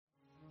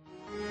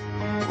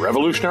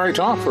Revolutionary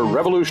talk for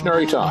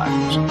revolutionary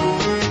times.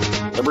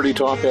 Liberty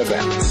Talk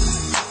FM.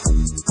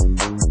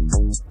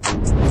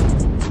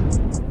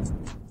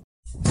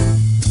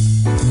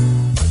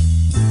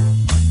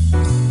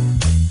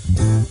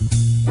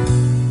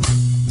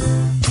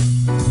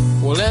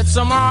 It's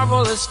a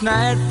marvelous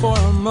night for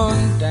a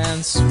moon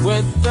dance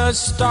with the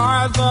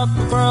stars up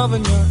above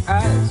in your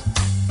eyes.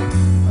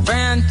 A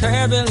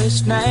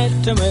fantabulous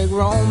night to make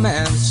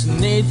romance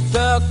neath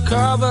the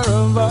cover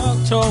of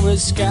October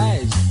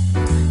skies.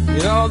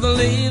 You know the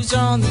leaves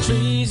on the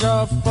trees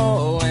are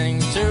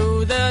falling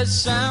to the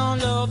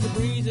sound of the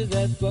breezes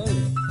that blow.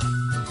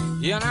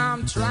 You know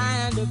I'm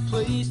trying to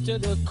please to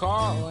the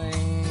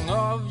calling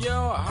of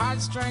your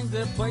heartstrings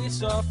that play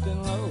soft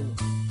and low.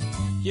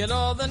 You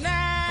know the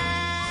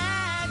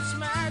night's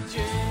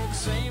magic.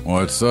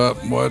 What's up,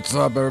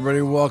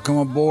 everybody? Welcome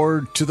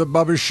aboard to the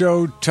Bubba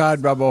Show.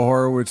 Todd Bubba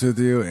Horowitz with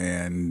you,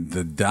 and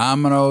the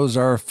dominoes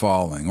are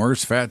falling.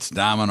 Where's Fats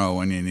Domino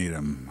when you need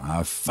him?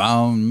 I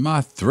found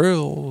my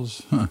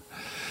thrills.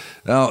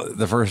 Well,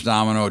 the first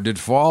domino did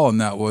fall,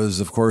 and that was,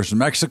 of course,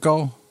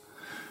 Mexico,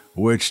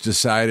 which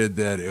decided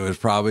that it was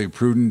probably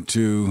prudent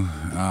to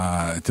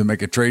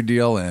make a trade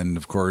deal, and,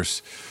 of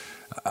course,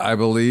 I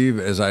believe,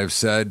 as I've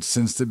said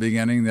since the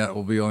beginning, that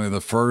will be only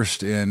the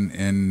first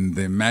in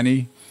the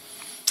many,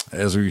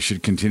 as we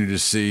should continue to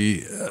see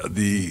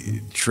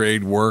the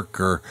trade work,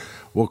 or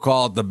we'll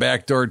call it the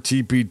backdoor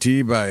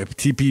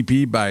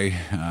TPP by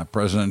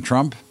President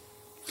Trump.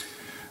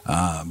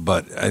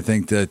 But I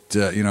think that,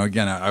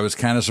 again, I was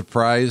kind of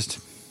surprised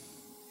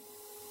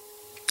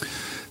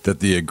that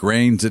the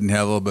grains didn't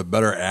have a little bit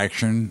better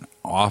action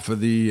off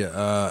of the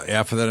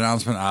after that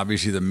announcement.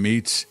 Obviously, the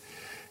meats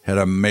had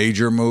a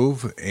major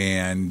move,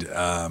 and,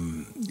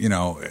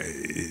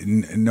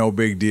 no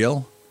big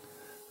deal.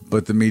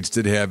 But the meats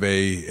did have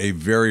a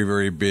very,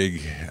 very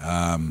big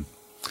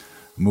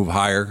move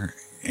higher,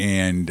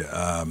 and,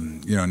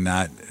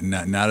 not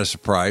a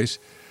surprise.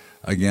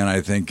 Again, I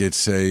think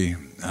it's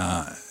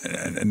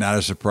not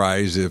a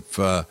surprise if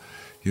the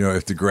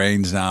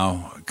grains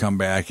now come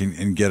back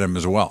and get them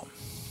as well.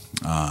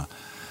 I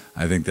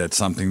think that's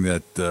something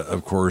that,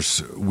 of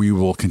course, we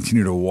will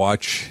continue to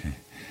watch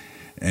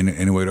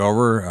and wait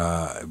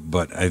over.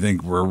 But I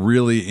think we're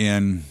really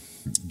in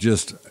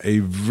just a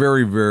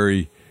very,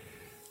 very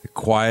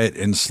quiet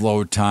and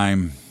slow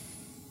time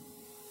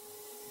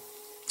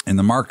in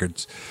the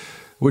markets,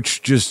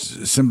 which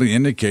just simply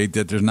indicate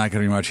that there's not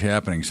going to be much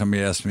happening.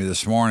 Somebody asked me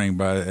this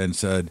morning and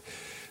said,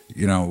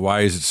 why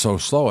is it so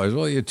slow? I said,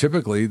 well,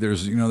 typically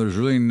there's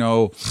really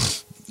no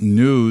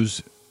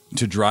news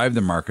to drive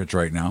the markets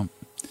right now.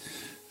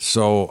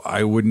 So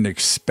I wouldn't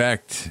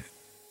expect,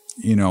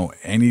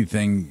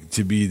 anything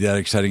to be that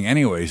exciting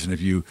anyways. And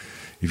if you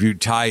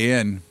tie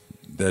in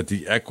that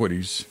the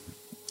equities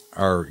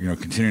are,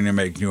 continuing to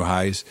make new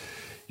highs,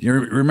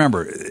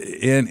 remember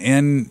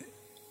in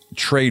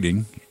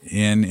trading,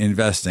 in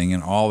investing,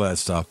 and all that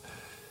stuff,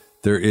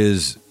 there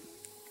is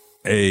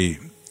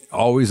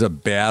always a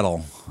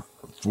battle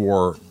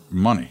for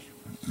money,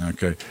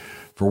 okay,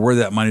 for where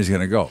that money is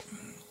going to go.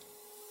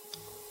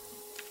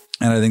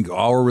 And I think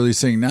all we're really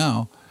seeing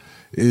now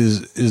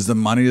is the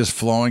money is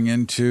flowing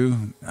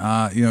into,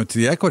 to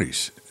the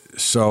equities.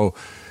 So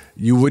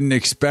you wouldn't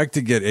expect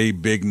to get a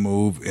big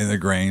move in the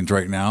grains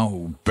right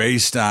now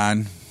based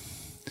on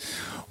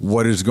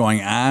what is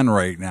going on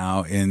right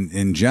now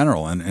in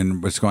general.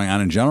 And what's going on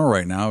in general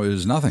right now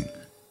is nothing.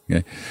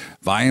 Okay?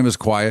 Volume is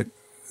quiet,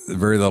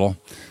 very little.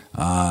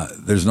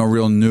 There's no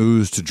real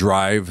news to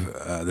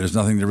drive. There's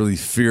nothing to really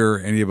fear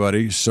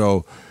anybody.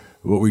 So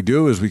what we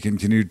do is we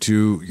continue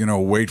to,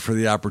 wait for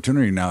the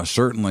opportunity. Now,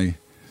 certainly,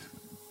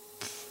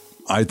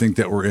 I think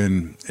that we're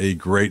in a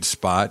great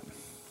spot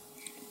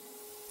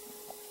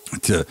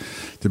to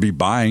be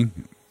buying.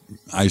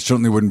 I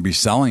certainly wouldn't be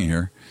selling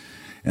here.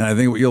 And I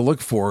think what you'll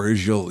look for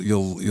is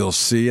you'll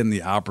see, and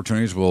the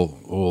opportunities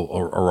will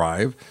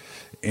arrive.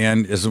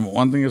 And as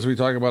one thing as we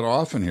talk about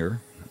often here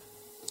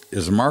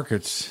is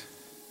markets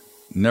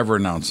never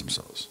announce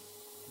themselves.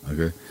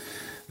 Okay,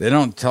 they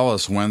don't tell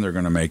us when they're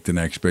going to make the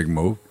next big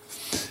move,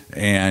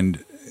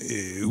 and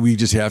we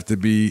just have to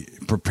be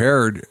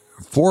prepared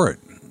for it.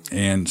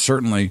 And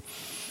certainly,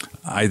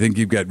 I think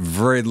you've got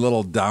very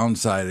little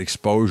downside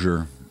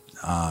exposure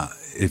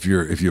if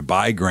you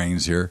buy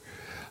grains here.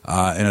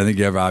 And I think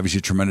you have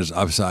obviously tremendous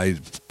upside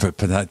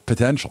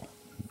potential.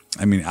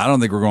 I mean, I don't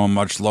think we're going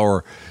much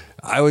lower.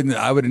 I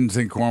wouldn't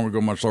think corn would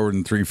go much lower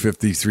than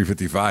 350,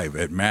 355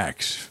 at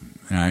max.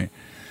 All right.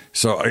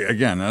 So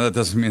again, that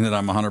doesn't mean that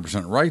I'm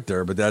 100% right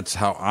there, but that's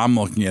how I'm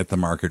looking at the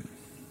market.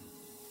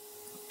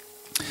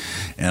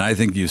 And I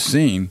think you've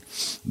seen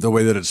the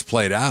way that it's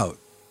played out,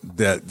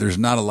 that there's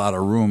not a lot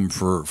of room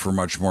for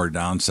much more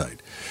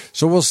downside.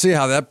 So we'll see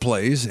how that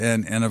plays.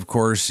 And of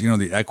course,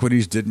 the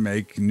equities did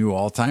make new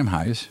all-time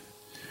highs,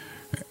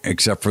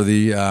 except for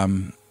the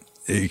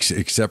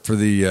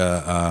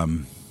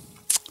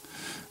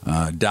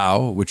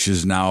Dow, which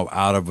is now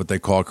out of what they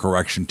call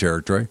correction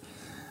territory.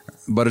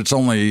 But it's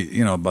only,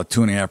 about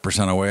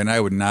 2.5% away. And I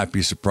would not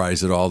be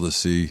surprised at all to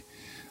see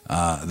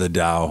the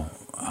Dow,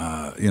 go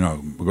ahead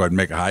and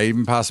make a high,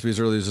 even possibly as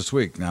early as this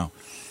week. Now,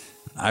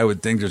 I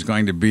would think there's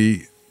going to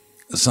be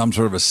some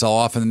sort of a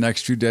sell-off in the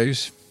next few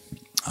days.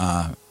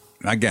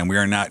 Again, we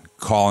are not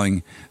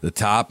calling the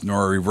top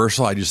nor a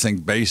reversal. I just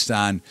think based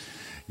on,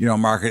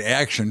 market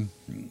action,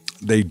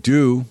 they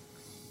do,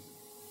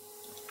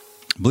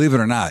 believe it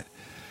or not,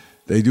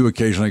 they do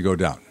occasionally go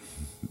down.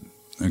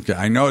 Okay,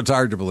 I know it's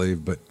hard to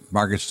believe, but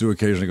markets do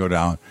occasionally go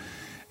down.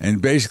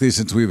 And basically,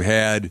 since we've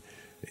had,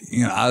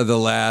 out of the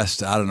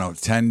last,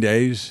 10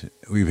 days,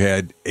 we've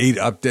had 8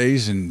 up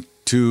days and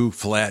 2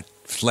 flat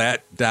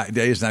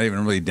days, not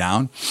even really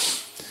down.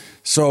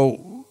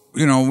 So,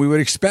 we would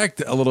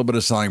expect a little bit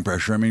of selling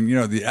pressure. I mean,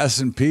 the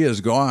S&P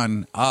has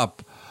gone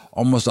up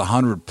almost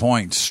 100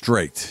 points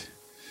straight.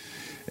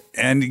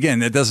 And again,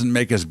 that doesn't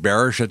make us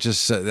bearish.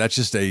 That's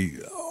just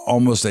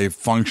almost a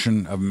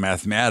function of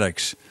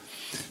mathematics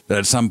that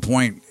at some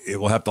point it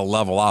will have to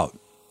level out.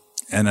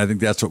 And I think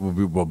that's what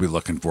we'll be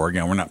looking for.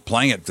 Again, we're not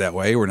playing it that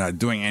way. We're not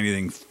doing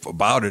anything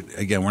about it.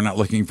 Again, we're not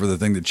looking for the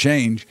thing to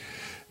change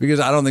because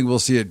I don't think we'll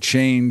see it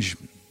change.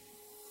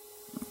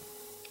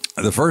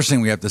 The first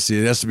thing we have to see,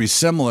 it has to be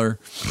similar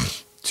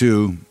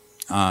to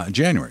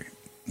January.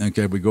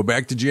 Okay, we go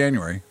back to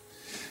January.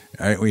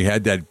 All right, we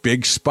had that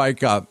big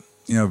spike up,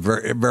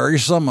 very, very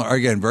similar.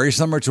 Again, very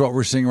similar to what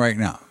we're seeing right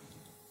now.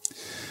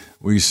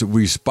 We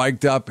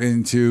spiked up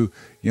into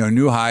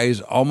new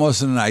highs,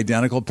 almost in an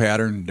identical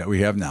pattern that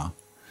we have now,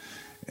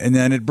 and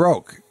then it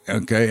broke.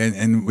 Okay,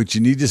 and what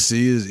you need to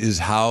see is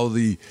how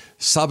the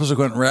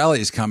subsequent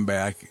rallies come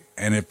back,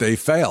 and if they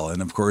fail,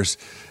 and of course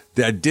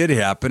that did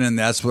happen, and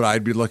that's what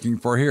I'd be looking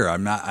for here.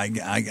 I'm not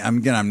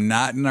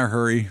in a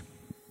hurry.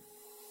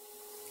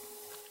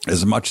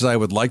 As much as I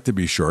would like to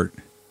be short,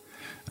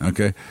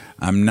 okay,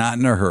 I'm not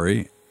in a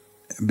hurry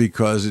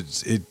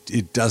because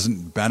it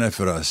doesn't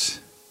benefit us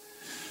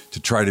to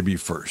try to be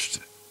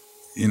first.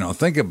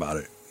 Think about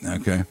it,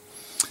 okay?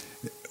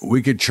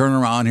 We could turn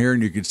around here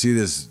and you could see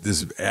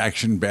this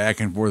action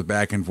back and forth,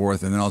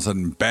 and then all of a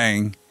sudden,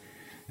 bang,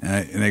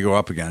 and they go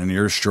up again, and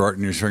you're short,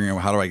 and you're figuring,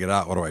 how do I get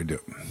out? What do I do?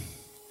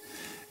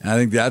 And I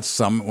think that's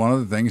one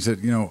of the things that,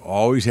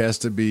 always has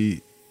to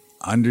be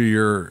under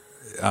your,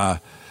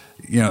 what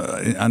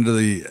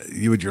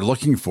you're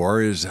looking for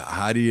is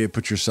how do you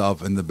put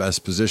yourself in the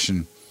best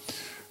position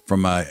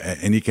from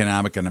an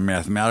economic and a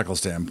mathematical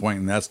standpoint,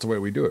 and that's the way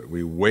we do it.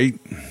 We wait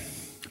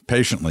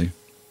patiently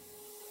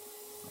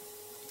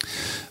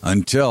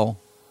until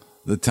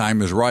the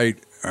time is right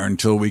or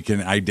until we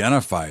can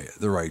identify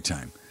the right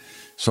time.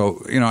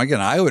 So, again,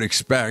 I would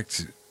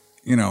expect,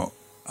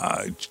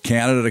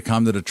 Canada to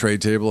come to the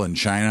trade table and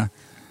China.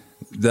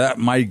 That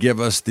might give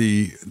us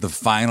the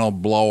final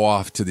blow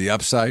off to the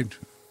upside.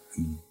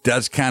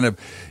 That's kind of,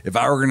 if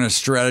I were going to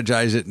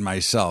strategize it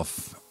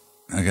myself,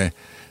 okay,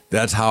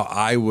 that's how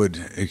I would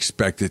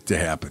expect it to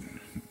happen,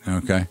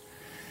 okay?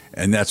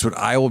 And that's what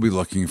I will be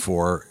looking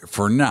for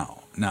now.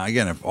 Now,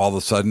 again, if all of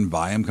a sudden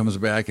volume comes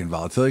back and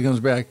volatility comes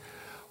back,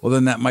 well,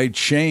 then that might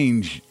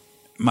change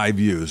my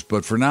views.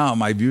 But for now,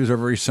 my views are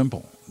very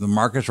simple. The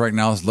markets right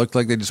now look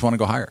like they just want to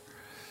go higher.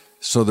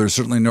 So there's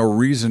certainly no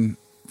reason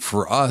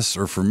for us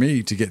or for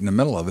me to get in the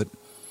middle of it.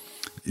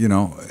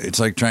 It's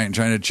like trying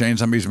to change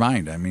somebody's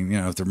mind. I mean,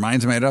 if their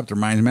mind's made up, their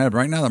mind's made up.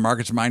 Right now, the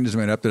market's mind is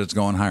made up that it's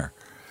going higher.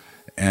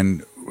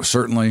 And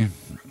certainly,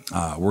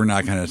 we're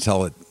not going to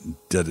tell it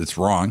that it's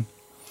wrong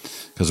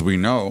because we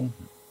know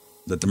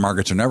that the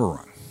markets are never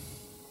wrong.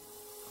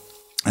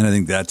 And I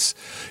think that's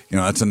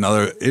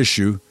another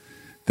issue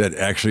that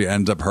actually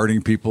ends up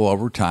hurting people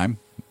over time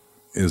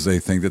is they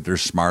think that they're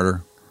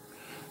smarter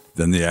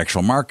than the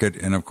actual market.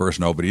 And of course,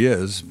 nobody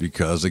is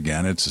because,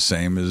 again, it's the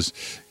same as,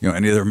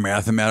 any other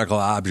mathematical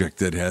object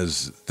that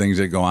has things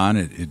that go on.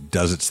 It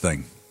does its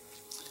thing.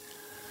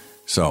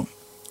 So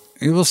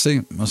we'll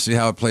see. We'll see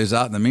how it plays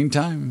out. In the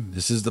meantime,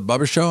 this is The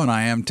Bubba Show, and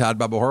I am Todd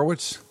Bubba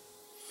Horowitz.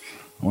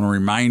 I want to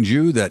remind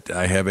you that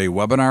I have a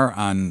webinar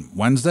on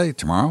Wednesday,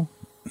 tomorrow,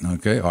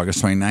 okay,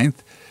 August 29th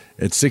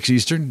at 6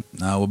 Eastern.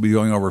 We'll be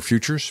going over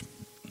futures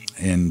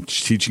and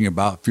teaching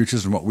about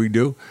futures and what we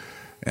do.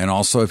 And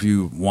also, if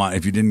you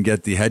didn't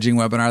get the hedging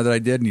webinar that I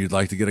did and you'd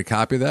like to get a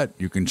copy of that,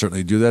 you can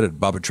certainly do that at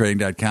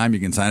BubbaTrading.com. You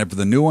can sign up for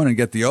the new one and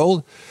get the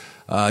old.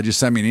 Just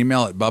send me an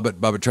email at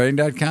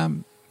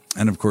Bubba@BubbaTrading.com.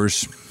 And of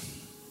course,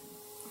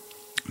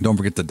 don't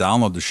forget to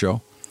download the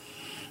show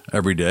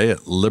every day at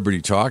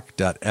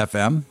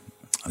LibertyTalk.fm,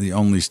 the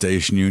only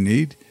station you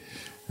need.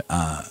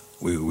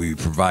 We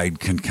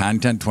provide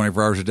content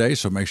 24 hours a day,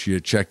 so make sure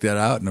you check that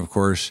out. And of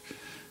course,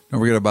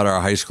 don't forget about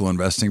our high school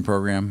investing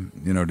program.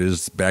 It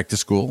is back to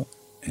school,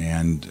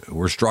 and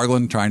we're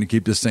struggling trying to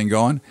keep this thing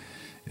going.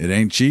 It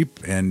ain't cheap,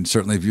 and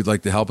certainly if you'd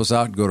like to help us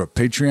out, go to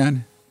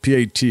Patreon,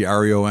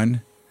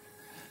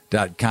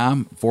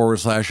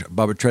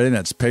 patreon.com/Bubba Trading.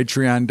 That's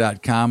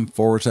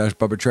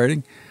patreon.com/Bubba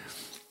Trading.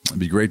 It'd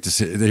be great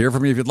to hear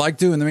from you if you'd like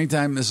to. In the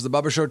meantime, this is The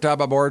Bubba Show, Todd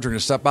Bubba Horowitz. We're going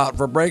to step out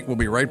for a break. We'll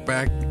be right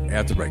back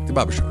after the break. The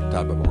Bubba Show,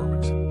 Todd Bubba Horowitz.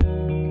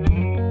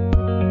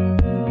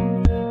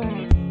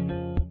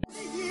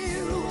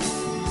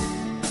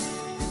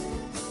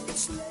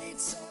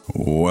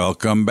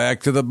 Welcome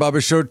back to the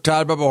Bubba Show.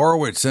 Todd Bubba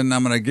Horowitz, and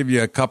I'm going to give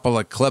you a couple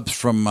of clips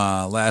from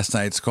last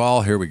night's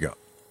call. Here we go.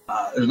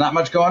 There's not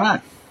much going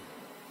on,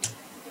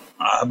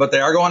 but they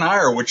are going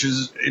higher, which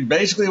is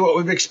basically what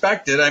we've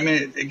expected. I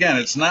mean, again,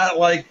 it's not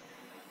like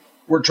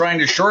we're trying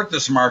to short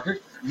this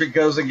market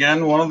because,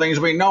 again, one of the things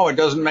we know, it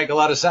doesn't make a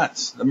lot of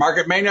sense. The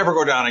market may never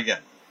go down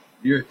again.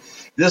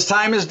 This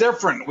time is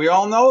different. We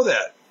all know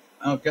that.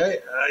 Okay,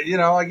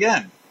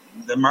 again,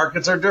 the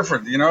markets are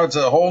different. It's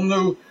a whole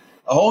new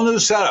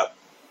setup.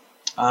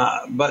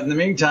 But in the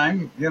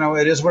meantime,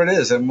 it is what it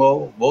is, and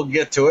we'll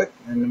get to it,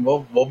 and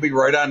we'll be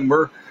right on.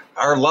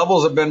 Our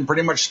levels have been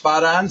pretty much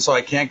spot on, so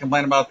I can't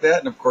complain about that.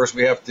 And of course,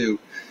 we have to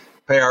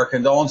pay our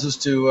condolences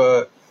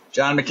to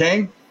John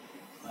McCain,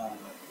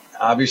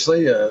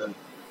 obviously, to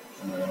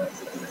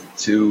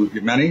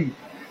many,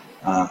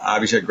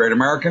 obviously a great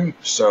American.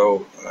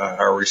 So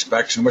our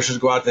respects and wishes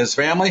go out to his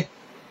family,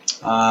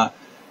 and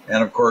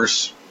of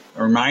course,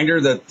 a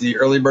reminder that the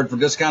early bird for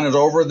discount is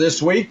over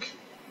this week.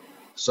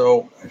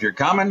 So if you're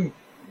coming,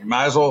 you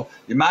might as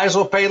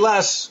well pay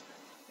less.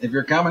 If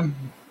you're coming,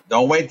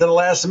 don't wait till the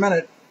last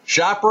minute.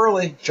 Shop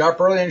early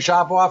and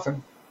shop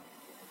often.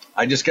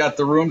 I just got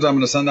the rooms. I'm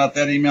going to send out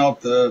that email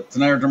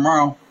tonight or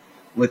tomorrow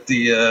with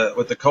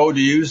the code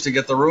to use to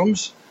get the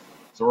rooms.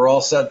 So we're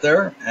all set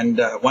there.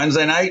 And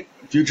Wednesday night,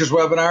 futures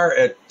webinar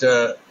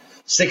at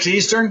 6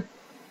 Eastern.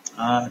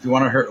 If you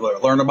want to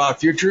learn about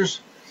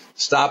futures,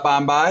 stop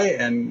on by.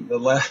 And the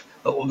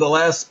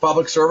last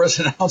public service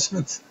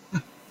announcements.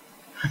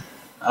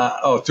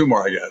 Two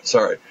more I got.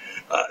 Sorry.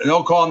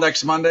 No call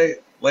next Monday,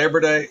 Labor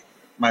Day.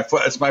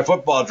 It's my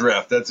football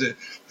draft. That's it.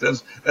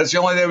 That's the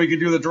only day we can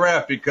do the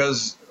draft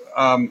because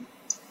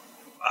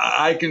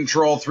I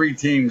control 3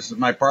 teams,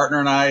 my partner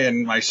and I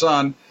and my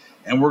son,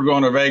 and we're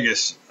going to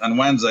Vegas on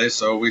Wednesday.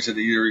 So we said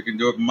either you can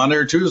do it Monday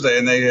or Tuesday,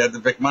 and they had to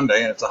pick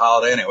Monday, and it's a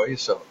holiday anyway,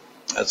 so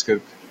that's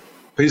good.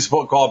 Piece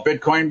of called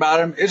Bitcoin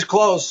bottom. It's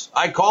close.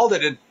 I called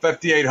it at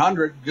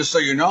 5,800, just so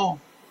you know,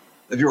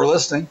 if you were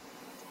listening.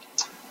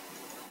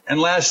 And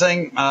last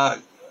thing,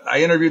 I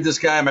interviewed this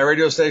guy on my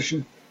radio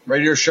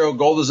show,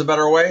 Gold is a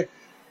Better Way.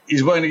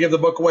 He's willing to give the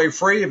book away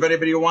free. If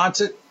anybody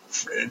wants it,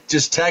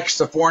 just text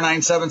to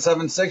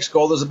 49776,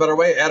 Gold is a Better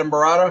Way, Adam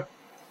Barata,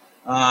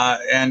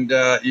 and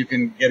you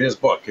can get his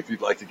book if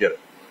you'd like to get it.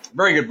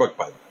 Very good book,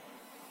 by the way.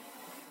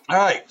 All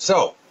right,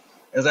 so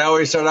as I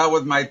always start out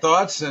with my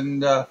thoughts,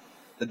 and the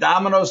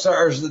dominoes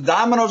are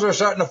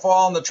starting to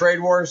fall in the trade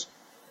wars.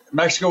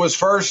 Mexico was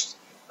first.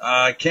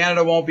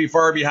 Canada won't be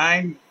far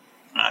behind.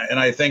 And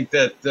I think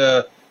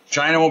that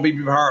China won't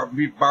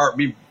be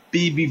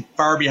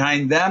far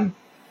behind them.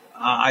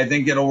 I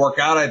think it'll work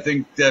out. I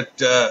think that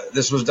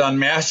this was done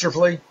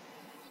masterfully,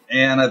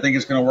 and I think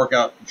it's going to work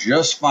out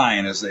just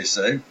fine, as they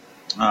say.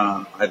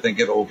 I think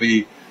it'll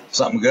be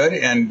something good.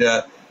 And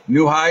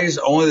new highs,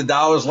 only the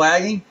Dow is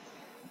lagging.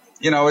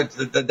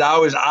 The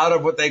Dow is out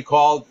of what they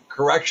call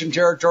correction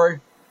territory,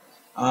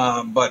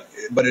 but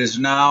it is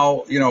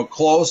now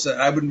close.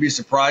 I wouldn't be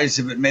surprised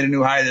if it made a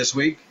new high this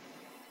week.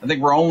 I think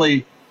we're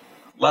only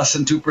less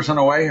than 2%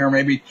 away, or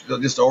maybe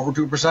just over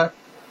 2%.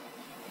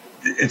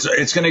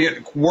 It's going to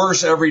get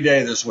worse every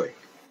day this week.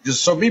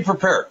 Just so be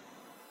prepared.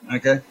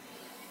 Okay,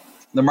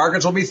 the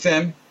markets will be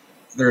thin.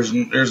 There's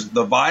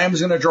the volume's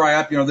going to dry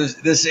up.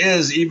 This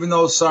is, even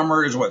though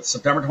summer is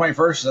September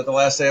 21st. Is that the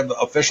last day of the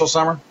official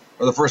summer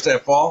or the first day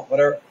of fall?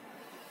 Whatever.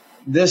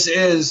 This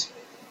is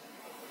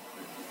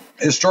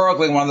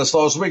historically one of the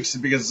slowest weeks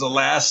because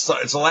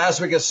it's the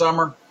last week of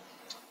summer.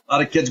 A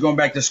lot of kids going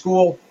back to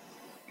school.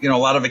 A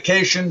lot of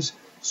vacations.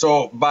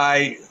 So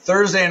by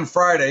Thursday and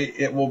Friday,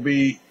 it will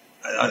be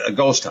a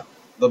ghost town.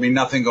 There'll be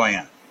nothing going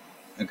on.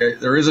 Okay,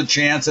 there is a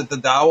chance that the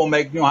Dow will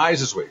make new highs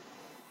this week.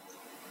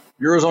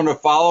 Eurozone to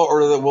follow,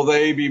 or will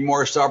they be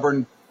more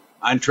stubborn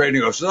on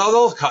trading?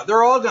 So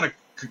they're all going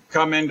to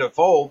come into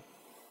fold.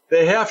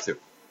 They have to.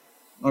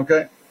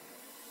 Okay.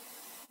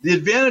 The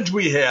advantage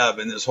we have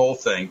in this whole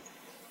thing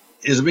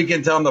is we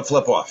can tell them to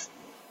flip off.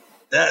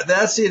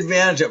 That's the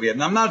advantage that we have.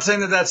 And I'm not saying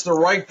that that's the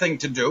right thing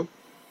to do,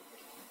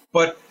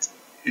 but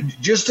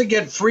just to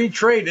get free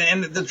trade,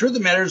 and the truth of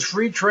the matter is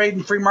free trade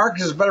and free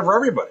markets is better for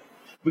everybody.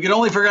 If we could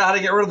only figure out how to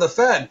get rid of the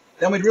Fed,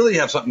 then we'd really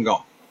have something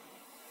going.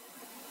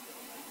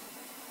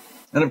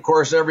 And, of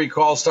course, every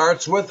call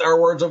starts with our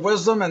words of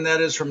wisdom, and that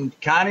is from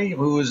Connie,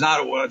 who is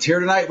not here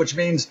tonight, which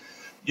means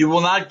you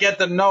will not get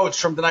the notes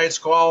from tonight's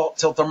call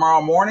till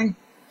tomorrow morning.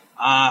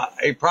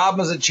 A problem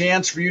is a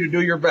chance for you to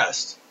do your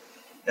best.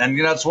 And,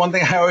 that's one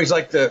thing I always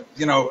like to,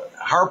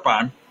 harp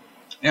on.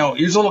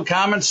 Use a little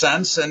common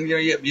sense, and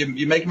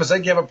you make a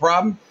mistake, you have a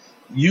problem,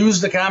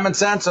 use the common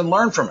sense and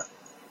learn from it.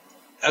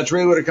 That's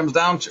really what it comes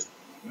down to.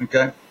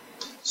 Okay,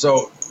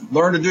 so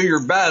learn to do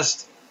your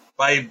best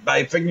by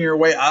figuring your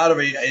way out of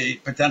a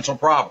potential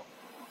problem.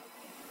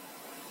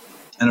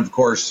 And of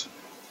course,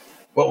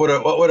 what would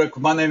a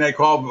Monday night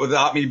call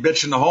without me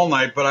bitching the whole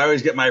night? But I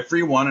always get my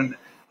free one, and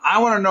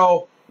I want to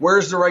know,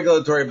 where's the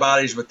regulatory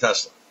bodies with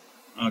Tesla?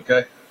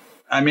 Okay,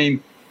 I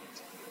mean,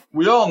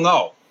 we all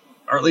know,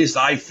 or at least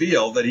I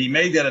feel, that he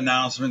made that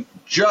announcement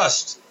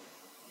just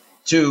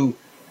to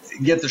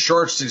get the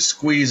shorts to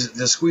squeeze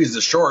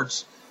the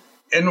shorts.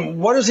 And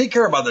what does he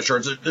care about the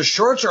shorts? The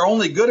shorts are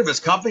only good if his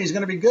company is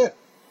going to be good.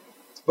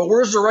 But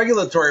where's the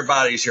regulatory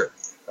bodies here?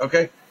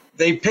 Okay,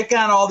 they pick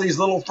on all these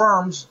little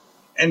firms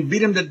and beat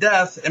them to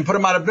death and put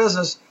them out of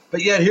business.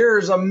 But yet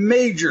here's a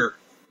major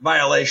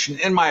violation,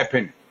 in my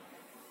opinion.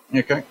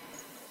 Okay,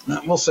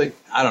 we'll see.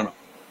 I don't know.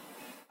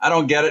 I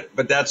don't get it,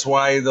 but that's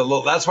why the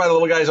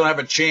little guys don't have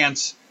a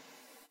chance.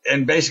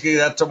 And basically,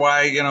 that's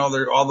why all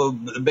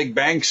the big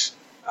banks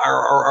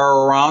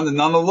are around, and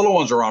none of the little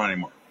ones are around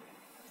anymore.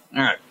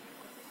 All right.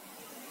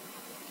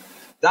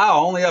 Dow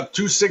only up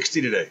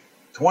 260 today,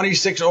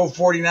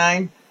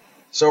 26,049.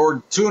 So we're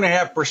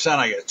 2.5%,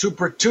 I guess,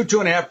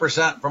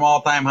 2.5% from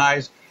all-time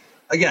highs.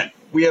 Again,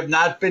 we have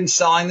not been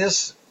selling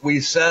this. We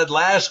said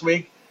last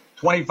week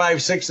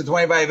 25.6 to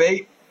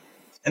 25.8,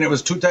 and it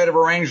was too tight of a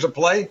range to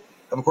play.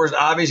 Of course,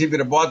 obviously, if you'd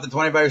have bought the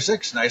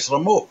 25.6, nice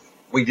little move.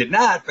 We did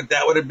not, but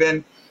that would have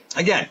been,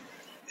 again,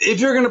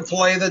 if you're going to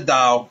play the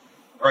Dow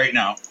right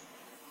now,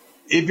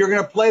 if you're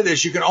going to play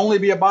this, you can only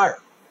be a buyer.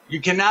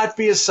 You cannot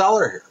be a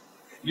seller here.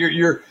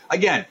 You're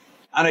again,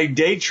 on a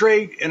day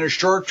trade and a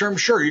short term,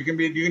 sure, you can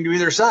do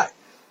either side.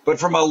 But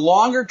from a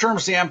longer term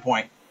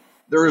standpoint,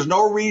 there is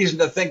no reason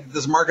to think that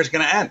this market's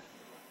going to end.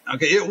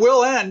 Okay, it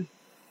will end,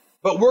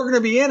 but we're going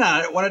to be in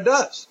on it when it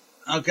does.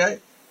 Okay,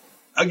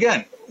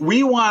 again,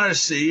 we want to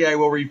see. I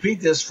will repeat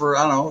this for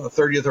I don't know the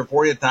 30th or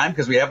 40th time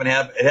because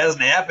it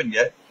hasn't happened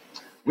yet.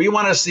 We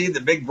want to see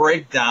the big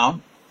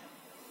breakdown.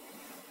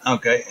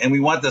 Okay, and we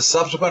want the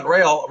subsequent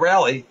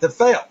rally to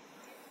fail.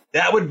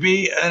 That would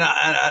be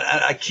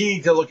a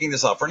key to looking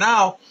this up. For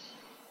now,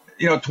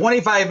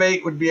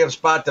 25.8 would be a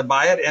spot to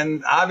buy it,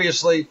 and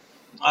obviously,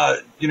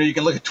 you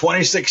can look at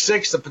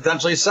 26.6 to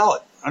potentially sell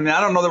it. I mean,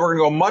 I don't know that we're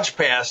going to go much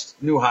past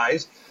new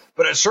highs,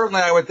 but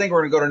certainly I would think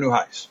we're going to go to new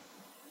highs.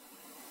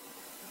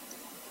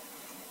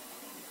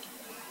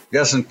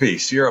 S&P,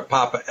 Sierra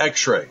Papa,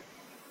 X-ray,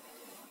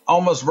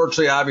 almost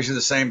virtually obviously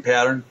the same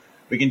pattern.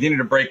 We continue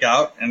to break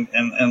out,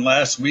 and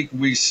last week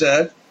we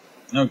said,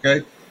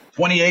 okay,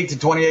 28 to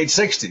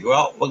 28.60.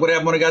 Well, look what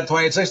happened when it got to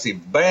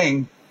 28.60.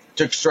 Bang,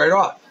 took straight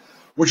off.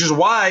 Which is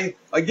why,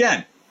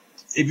 again,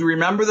 if you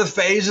remember the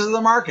phases of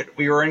the market,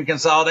 we were in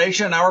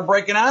consolidation, and now we're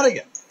breaking out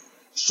again.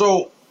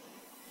 So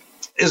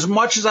as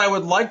much as I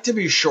would like to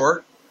be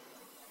short,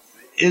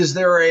 is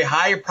there a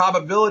high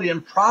probability in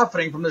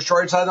profiting from the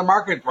short side of the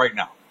market right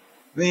now?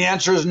 The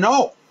answer is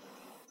no.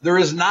 There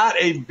is not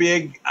a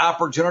big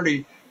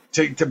opportunity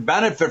to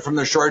benefit from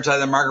the short side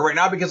of the market right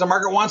now because the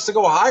market wants to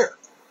go higher.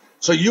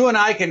 So you and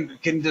I can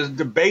just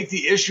debate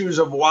the issues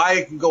of why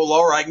it can go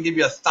lower. I can give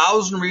you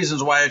 1,000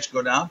 reasons why it should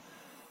go down.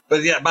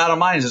 But the bottom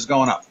line is it's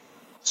going up.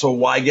 So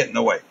why get in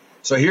the way?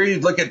 So here you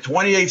look at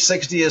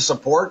 28.60 as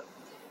support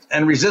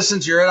and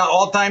resistance. You're at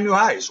all-time new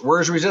highs.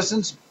 Where's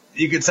resistance?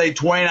 You could say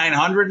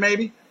 2,900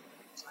 maybe.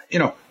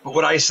 But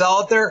would I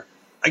sell it there?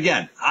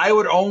 Again, I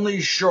would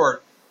only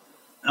short,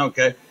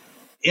 okay,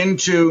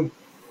 into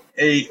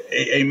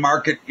a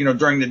market,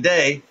 during the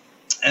day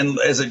and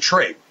as a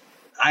trade.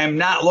 I am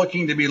not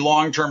looking to be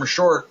long-term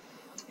short.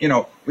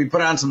 We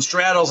put on some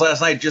straddles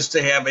last night just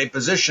to have a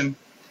position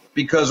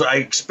because I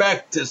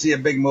expect to see a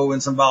big move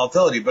and some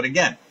volatility. But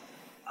again,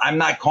 I'm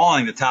not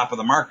calling the top of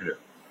the market here.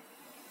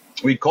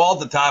 We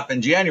called the top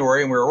in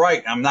January and we were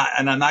right. I'm not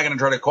going to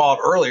try to call it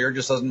earlier. It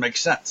just doesn't make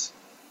sense.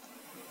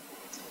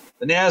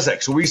 The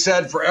NASDAQ. So we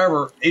said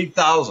forever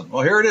 8,000.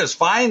 Well, here it is.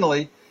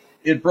 Finally,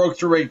 it broke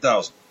through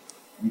 8,000.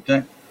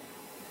 Okay.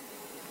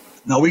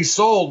 Now we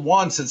sold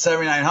once at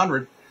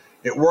 7,900.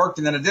 It worked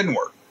and then it didn't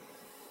work.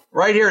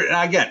 Right here, and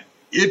again,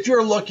 if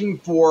you're looking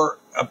for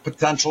a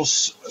potential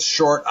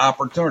short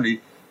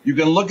opportunity, you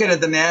can look at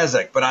it the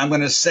NASDAQ. But I'm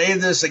going to say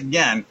this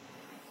again.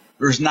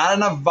 There's not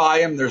enough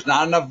volume. There's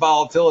not enough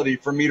volatility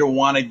for me to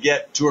want to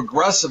get too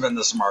aggressive in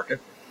this market.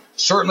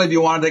 Certainly, if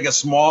you want to take a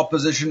small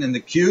position in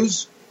the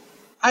Qs,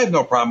 I have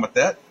no problem with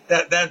that.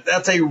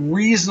 That's a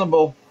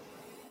reasonable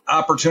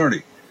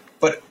opportunity.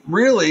 But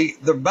really,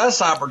 the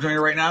best opportunity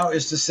right now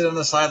is to sit on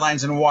the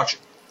sidelines and watch it.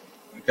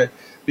 Okay?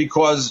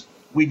 Because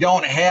we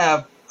don't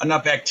have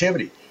enough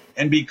activity.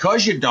 And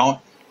because you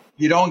don't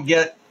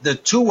get the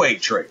two-way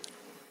trade.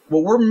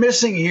 What we're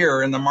missing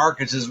here in the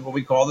markets is what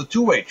we call the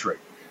two-way trade,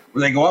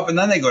 where they go up and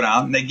then they go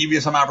down and they give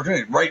you some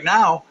opportunity. Right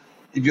now,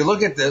 if you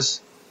look at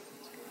this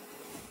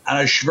on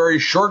a very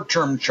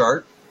short-term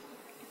chart,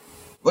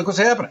 look what's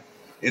happening.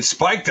 It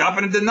spiked up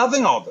and it did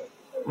nothing all day.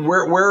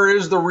 Where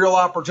is the real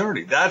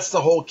opportunity? That's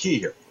the whole key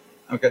here.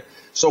 Okay,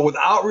 so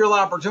without real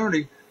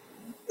opportunity,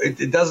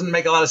 it doesn't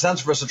make a lot of sense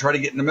for us to try to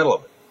get in the middle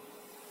of it.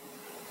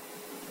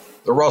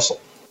 The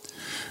Russell.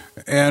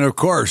 And of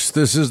course,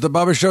 this is the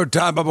Bubba Show,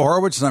 Todd Bubba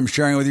Horowitz, and I'm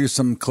sharing with you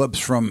some clips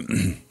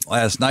from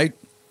last night.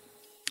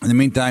 In the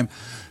meantime,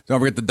 don't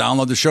forget to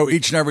download the show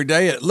each and every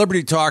day at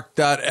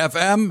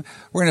libertytalk.fm.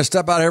 We're going to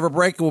step out here for a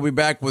break, and we'll be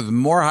back with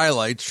more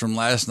highlights from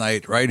last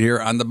night right here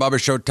on the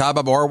Bubba Show, Todd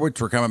Bubba Horowitz.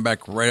 We're coming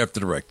back right after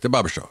the break. The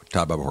Bubba Show,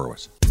 Todd Bubba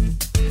Horowitz.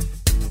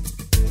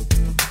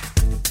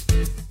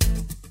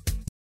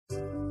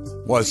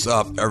 What's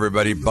up,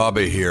 everybody?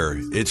 Bubba here.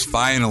 It's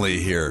finally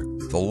here.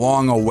 the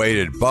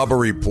long-awaited Bubba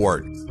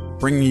Report,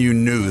 bringing you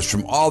news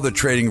from all the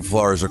trading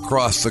floors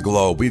across the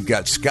globe. We've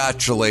got Scott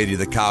Shellady,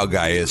 the cow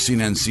guy, at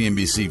CNN,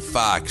 CNBC,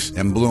 Fox,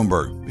 and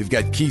Bloomberg. We've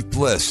got Keith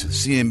Bliss,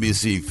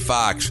 CNBC,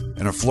 Fox,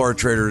 and a floor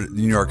trader at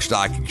the New York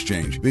Stock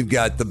Exchange. We've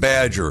got the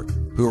Badger,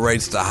 who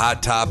writes the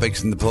hot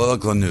topics and the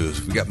political news.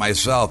 We've got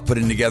myself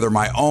putting together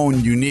my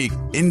own unique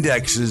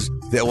indexes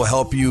that will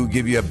help you,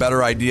 give you a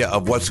better idea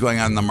of what's going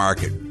on in the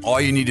market. All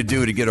you need to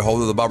do to get a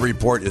hold of the Bubba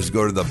Report is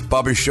go to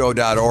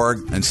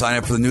thebubbashow.org and sign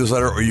up for the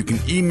newsletter, or you can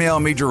email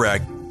me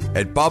direct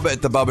at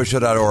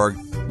bubba@thebubbashow.org.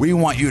 We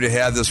want you to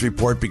have this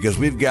report because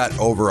we've got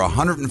over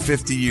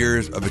 150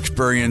 years of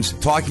experience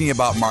talking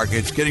about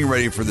markets, getting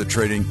ready for the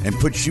trading, and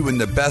puts you in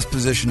the best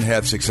position to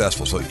have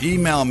successful. So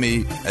email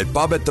me at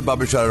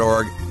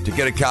bubba@thebubbashow.org to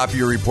get a copy of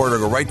your report, or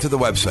go right to the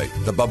website,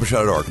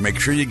 thebubbashow.org. Make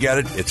sure you get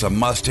it. It's a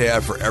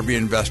must-have for every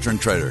investor and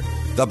trader.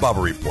 The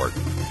Bubba Report.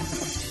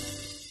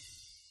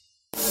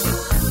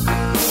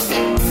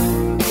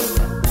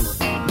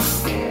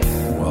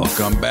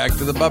 Welcome back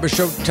to the Bubba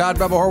Show. Todd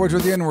Bubba Horwitz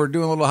with you, and we're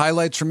doing little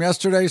highlights from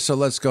yesterday, so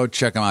let's go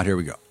check them out. Here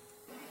we go.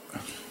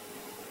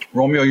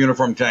 Romeo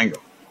Uniform Tango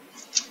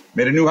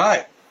made a new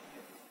high.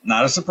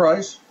 Not a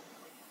surprise.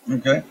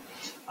 Okay.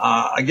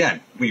 Again,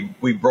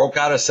 we broke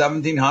out of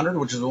 1,700,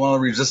 which is one of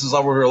the resistance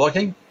levels we were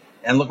looking,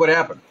 and look what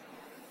happened.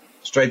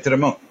 Straight to the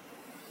moon.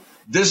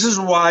 This is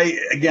why,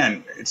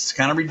 again, it's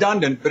kind of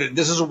redundant, but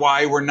this is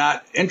why we're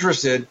not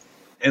interested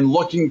in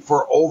looking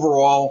for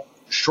overall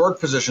short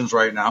positions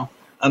right now,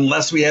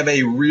 unless we have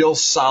a real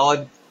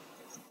solid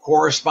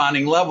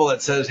corresponding level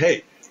that says,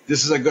 hey,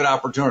 this is a good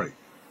opportunity.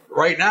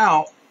 Right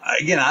now,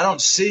 again, I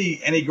don't see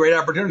any great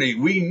opportunity.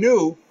 We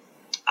knew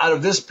out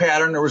of this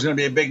pattern there was going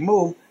to be a big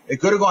move. It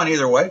could have gone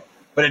either way,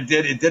 but it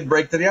did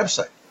break to the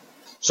upside.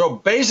 So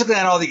basically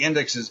on all the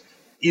indexes,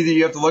 either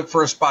you have to look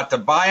for a spot to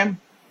buy them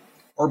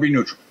or be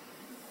neutral.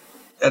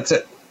 That's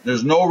it.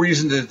 There's no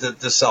reason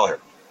to sell here.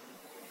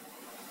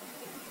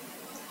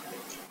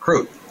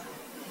 Crude.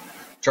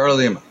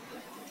 Charlie Lima.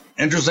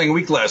 Interesting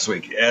week last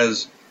week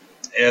as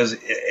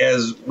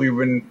we've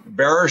been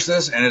bearish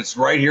this, and it's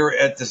right here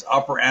at this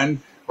upper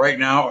end right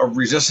now of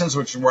resistance,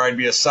 which is where I'd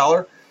be a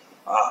seller.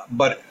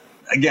 But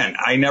again,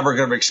 I never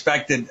could have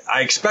expected.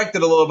 I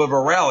expected a little bit of a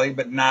rally,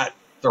 but not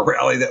the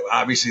rally that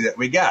obviously that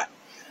we got.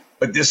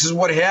 But this is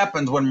what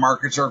happens when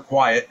markets are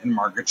quiet and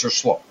markets are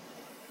slow.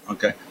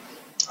 Okay.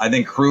 I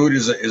think crude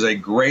is a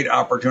great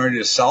opportunity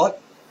to sell it.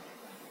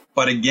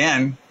 But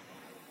again,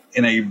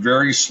 in a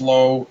very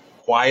slow,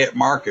 quiet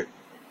market,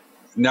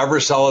 never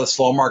sell a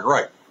slow market.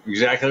 Right.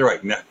 Exactly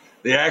right.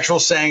 The actual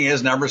saying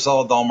is never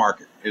sell a dull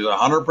market. Is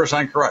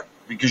 100% correct,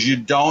 because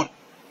you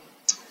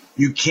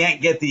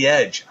can't get the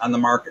edge on the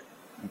market.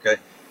 Okay.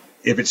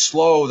 If it's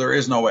slow, there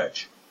is no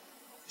edge.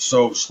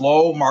 So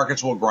slow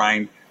markets will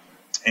grind.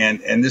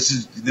 And this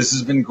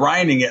has been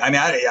grinding it. I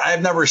mean,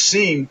 I've never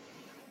seen,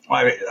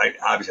 well, I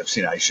obviously have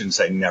seen it. I shouldn't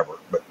say never,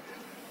 but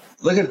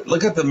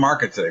look at the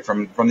market today.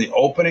 From the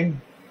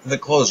opening to the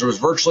close, there was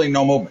virtually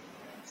no movement.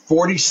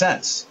 40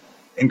 cents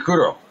in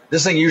crude oil.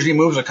 This thing usually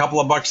moves a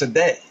couple of bucks a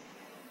day.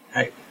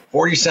 Right?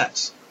 40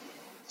 cents.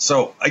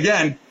 So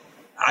again,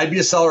 I'd be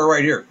a seller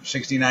right here.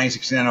 69,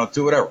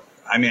 69.02, whatever.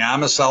 I mean,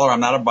 I'm a seller. I'm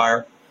not a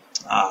buyer.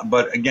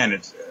 But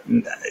again,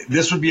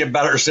 this would be a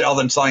better sale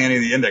than selling any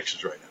of the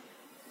indexes right now.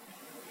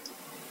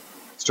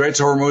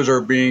 Straits of Hormuz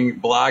are being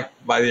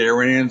blocked by the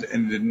Iranians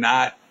and did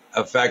not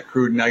affect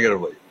crude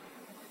negatively.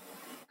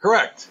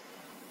 Correct.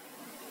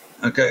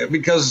 Okay,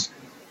 because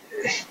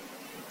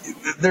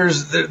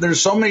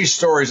there's so many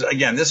stories.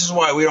 Again, this is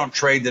why we don't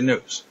trade the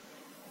news.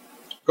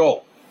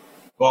 Gold.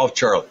 Golf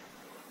Charlie.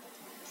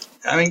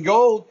 I mean,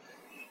 gold,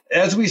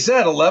 as we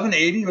said,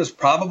 1180 was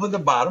probably the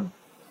bottom.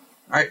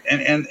 All right,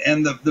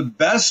 and the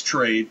best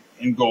trade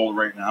in gold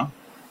right now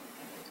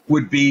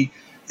would be,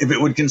 if it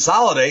would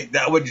consolidate,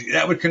 that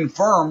would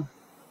confirm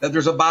that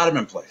there's a bottom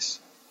in place.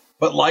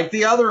 But like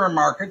the other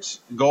markets,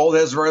 gold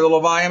has very little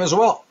volume as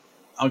well.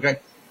 Okay,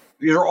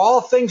 these are all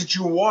things that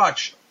you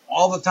watch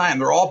all the time.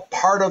 They're all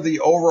part of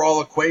the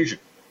overall equation.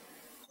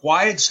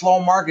 Quiet, slow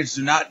markets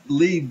do not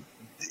lead.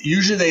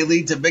 Usually, they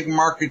lead to big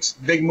markets,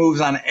 big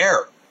moves on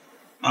air.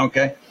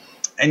 Okay,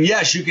 and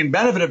yes, you can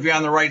benefit if you're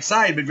on the right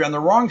side, but if you're on the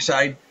wrong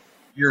side,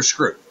 you're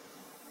screwed.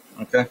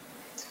 Okay.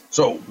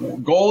 So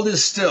gold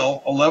is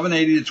still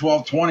 1180 to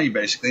 1220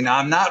 basically. Now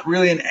I'm not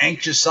really an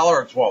anxious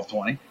seller at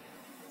 1220,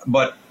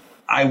 but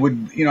I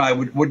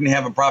wouldn't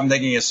have a problem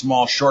taking a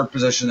small short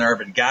position there if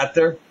it got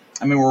there.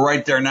 I mean, we're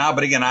right there now,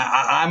 but again,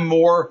 I'm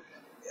more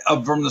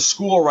from the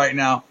school right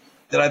now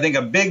that I think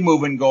a big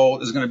move in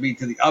gold is going to be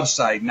to the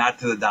upside, not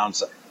to the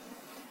downside.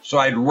 So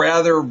I'd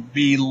rather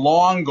be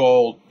long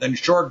gold than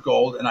short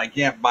gold, and I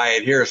can't buy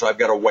it here, so I've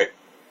got to wait.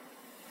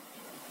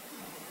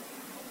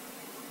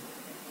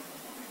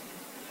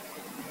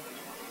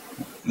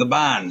 The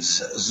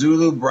bonds,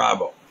 Zulu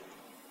Bravo.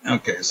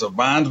 Okay, so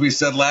bonds, we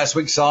said last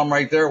week, sell them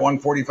right there,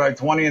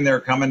 145.20, and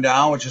they're coming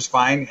down, which is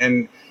fine.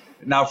 And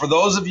now for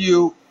those of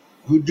you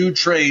who do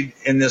trade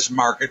in this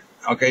market,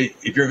 okay,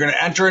 if you're going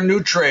to enter a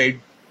new trade,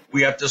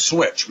 we have to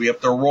switch. We have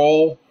to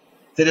roll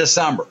to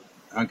December.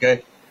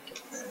 Okay.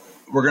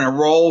 We're going to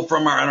roll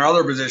from our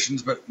other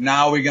positions, but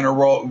now we're going to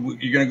roll.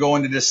 You're going to go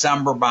into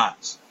December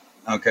bonds.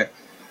 Okay.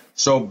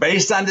 So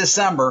based on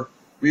December,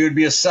 we would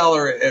be a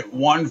seller at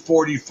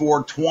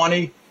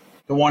 144.20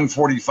 to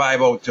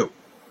 145.02.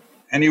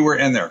 Anywhere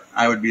in there,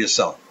 I would be a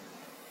seller.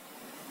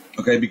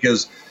 Okay,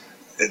 because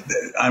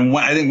on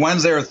I think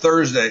Wednesday or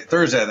Thursday,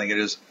 I think it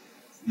is,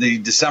 the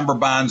December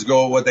bonds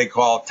go what they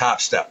call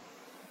top step.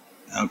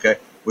 Okay,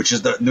 which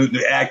is the new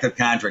active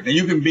contract. Now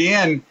you can be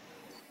in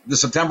the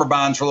September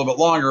bonds for a little bit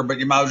longer, but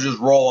you might as well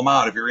just roll them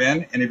out if you're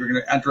in. And if you're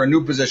going to enter a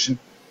new position,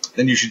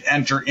 then you should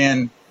enter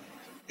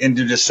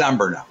into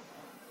December now.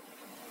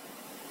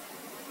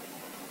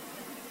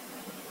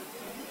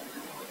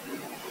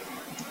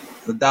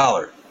 The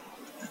dollar.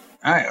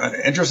 All right,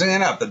 interesting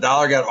enough, the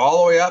dollar got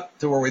all the way up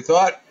to where we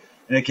thought,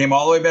 and it came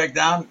all the way back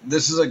down.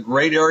 This is a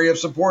great area of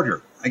support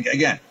here.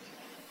 Again,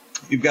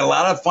 you've got a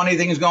lot of funny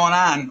things going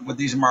on with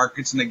these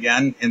markets, and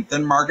again, in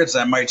thin markets,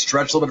 that might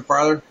stretch a little bit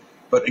farther.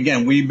 But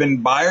again, we've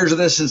been buyers of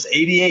this since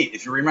 '88,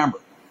 if you remember.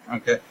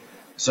 Okay,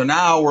 so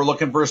now we're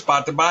looking for a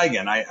spot to buy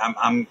again.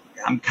 I'm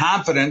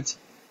confident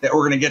that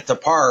we're going to get to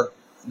par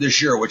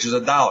this year, which is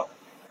 $1. All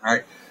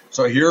right,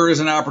 so here is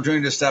an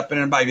opportunity to step in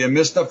and buy. If you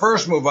missed the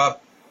first move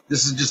up,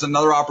 this is just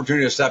another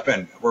opportunity to step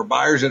in. We're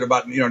buyers at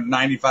about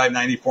 95,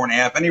 94 and a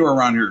half. Anywhere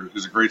around here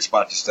is a great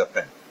spot to step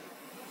in.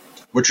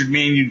 Which would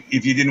mean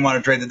if you didn't want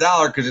to trade the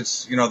dollar because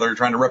it's they're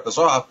trying to rip us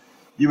off,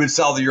 you would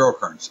sell the euro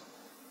currency.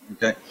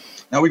 Okay.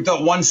 Now we thought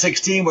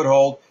 116 would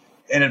hold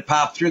and it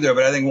popped through there,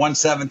 but I think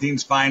 117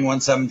 is fine,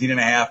 117 and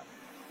a half.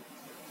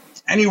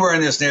 Anywhere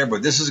in this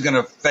neighborhood, this is going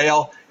to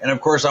fail. And of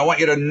course, I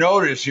want you to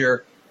notice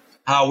here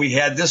how we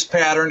had this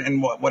pattern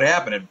and what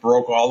happened. It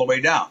broke all the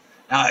way down.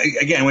 Now,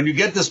 again, when you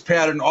get this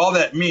pattern, all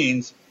that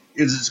means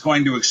is it's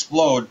going to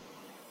explode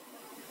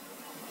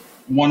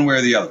one way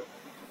or the other.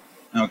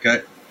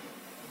 Okay?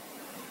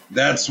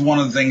 That's one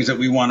of the things that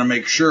we want to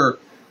make sure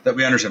that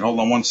we understand. Hold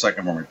on one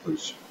second for me,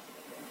 please.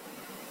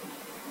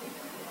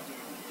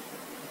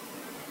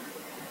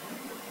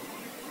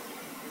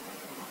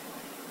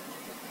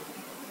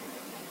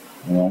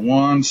 Hold on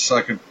one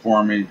second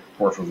for me,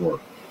 por favor.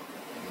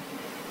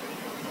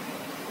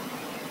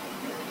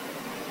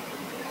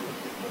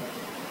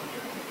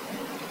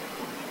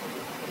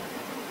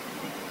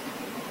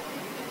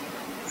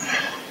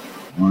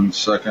 One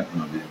second,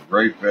 and I'll be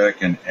right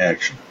back in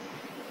action.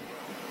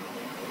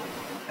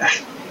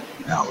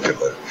 Now look at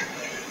that.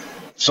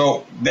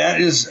 So that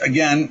is,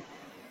 again,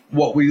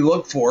 what we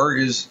look for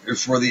is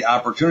for the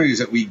opportunities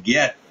that we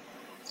get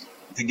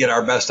to get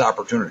our best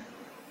opportunity.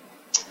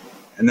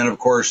 And then, of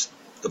course,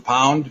 the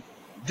pound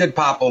did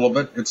pop a little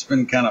bit. It's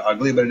been kind of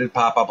ugly, but it did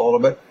pop up a little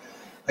bit.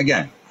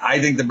 Again, I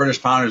think the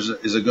British pound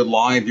is a good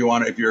long. If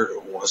you're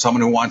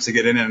someone who wants to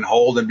get in and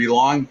hold and be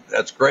long,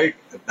 that's great.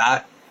 If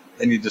not,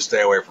 then you just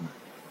stay away from it.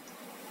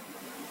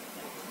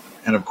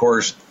 And of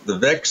course, the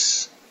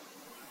VIX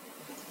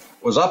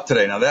was up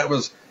today. Now that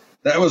was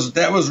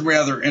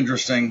rather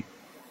interesting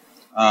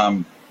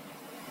as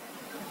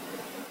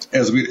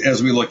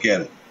we look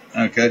at it.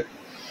 Okay,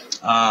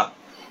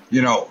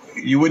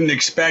 you wouldn't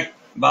expect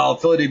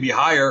volatility to be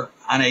higher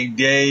on a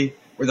day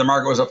where the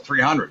market was up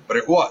 300, but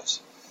it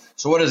was.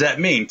 So what does that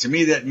mean? To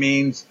me, that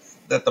means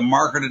that the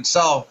market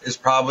itself is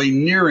probably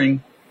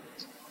nearing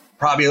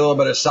a little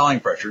bit of selling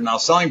pressure. Now,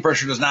 selling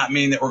pressure does not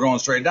mean that we're going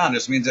straight down. It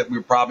just means that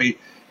we probably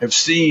have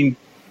seen,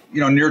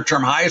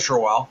 near-term highs for a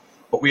while,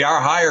 but we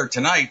are higher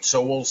tonight,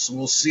 so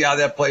we'll see how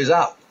that plays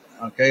out.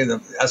 Okay,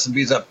 the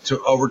S&P is up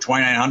to over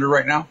 2,900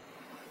 right now.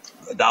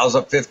 The Dow's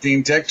up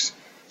 15 ticks.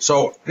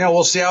 So,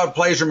 we'll see how it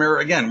plays from here.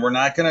 Again, we're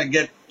not going to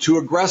get too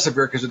aggressive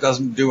here because it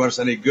doesn't do us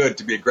any good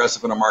to be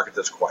aggressive in a market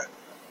that's quiet.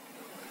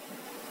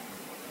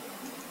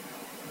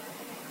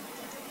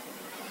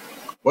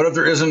 What if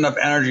there isn't enough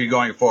energy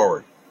going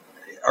forward?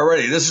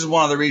 Already, this is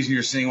one of the reasons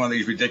you're seeing one of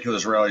these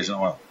ridiculous rallies in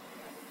oil.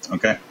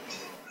 Okay?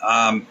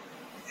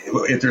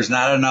 If there's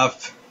not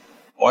enough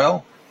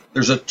oil,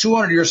 there's a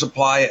 200-year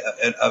supply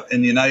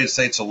in the United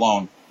States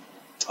alone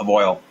of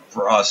oil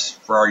for us,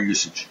 for our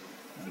usage.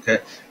 Okay?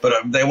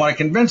 But they want to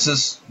convince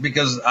us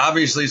because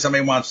obviously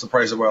somebody wants the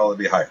price of oil to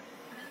be higher.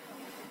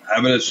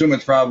 I would assume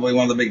it's probably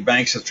one of the big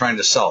banks that's trying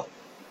to sell it.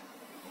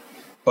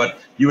 But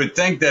you would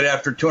think that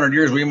after 200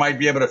 years, we might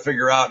be able to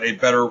figure out a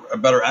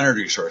better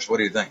energy source. What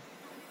do you think?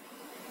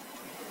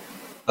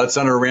 Let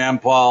Senator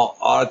Rand Paul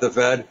audit the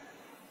Fed.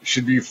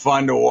 Should be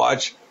fun to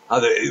watch.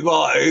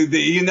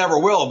 You never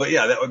will, but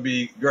yeah, that would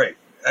be great.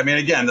 I mean,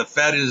 again, the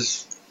Fed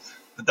is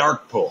the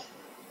dark pool.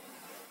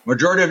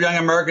 Majority of young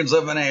Americans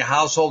live in a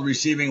household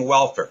receiving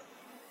welfare.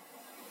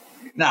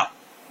 Now,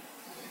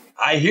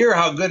 I hear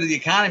how good the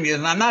economy is,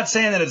 and I'm not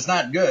saying that it's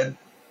not good.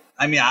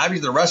 I mean,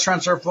 obviously the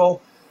restaurants are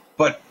full,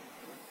 but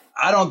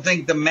I don't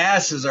think the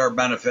masses are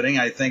benefiting.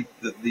 I think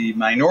that the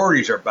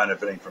minorities are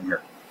benefiting from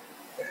here.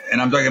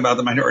 And I'm talking about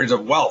the minorities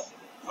of wealth.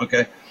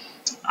 Okay.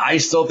 I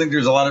still think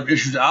there's a lot of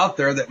issues out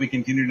there that we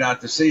continue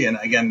not to see. And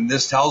again,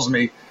 this tells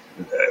me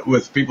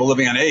with people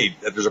living on aid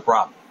that there's a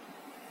problem.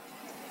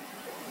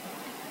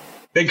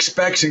 Big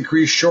specs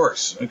increase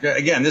shorts. Okay.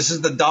 Again, this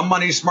is the dumb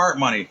money, smart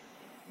money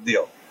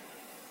deal.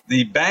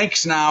 The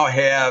banks now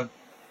have,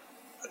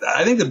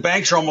 I think the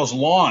banks are almost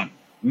long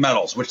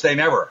metals, which they've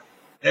never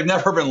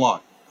been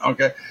long.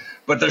 Okay.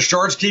 But the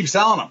shorts keep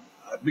selling them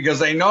because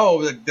they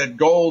know that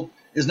gold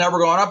is never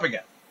going up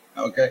again.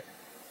 Okay.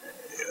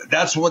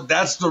 That's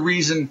the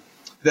reason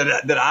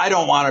that I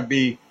don't want to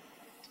be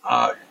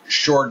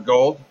short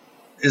gold,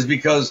 is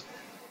because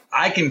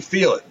I can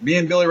feel it. Me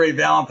and Billy Ray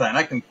Valentine,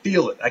 I can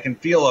feel it. I can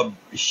feel a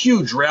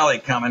huge rally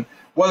coming.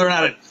 Whether or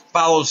not it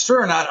follows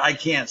through or not, I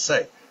can't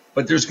say.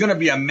 But there's going to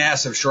be a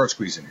massive short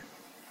squeeze in here.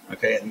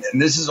 Okay,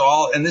 and this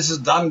is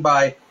done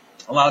by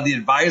a lot of the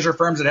advisor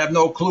firms that have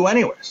no clue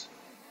anyways.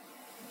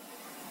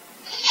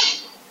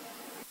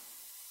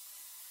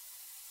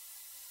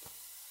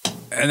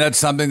 And that's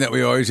something that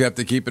we always have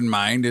to keep in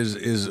mind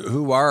is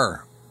who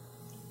are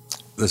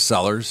the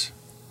sellers,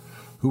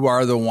 who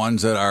are the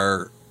ones that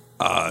are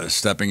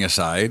stepping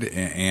aside.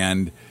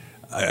 And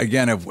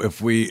again,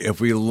 if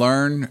we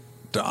learn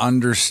to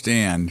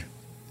understand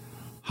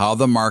how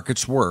the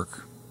markets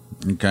work,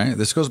 okay,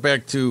 this goes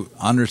back to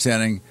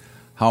understanding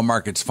how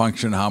markets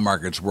function, how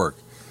markets work,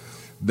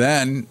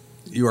 then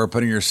you are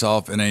putting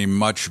yourself in a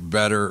much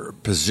better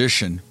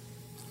position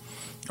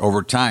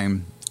over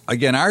time.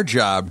 Again, our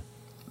job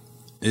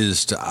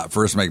is to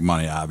first make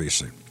money,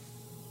 obviously,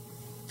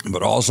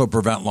 but also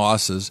prevent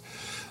losses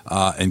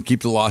and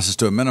keep the losses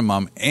to a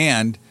minimum,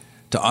 and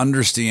to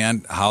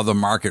understand how the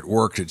market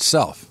works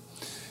itself.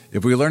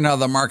 If we learn how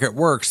the market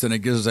works, then it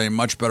gives us a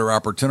much better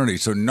opportunity.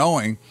 So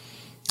knowing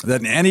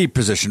that in any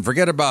position,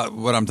 forget about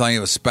what I'm telling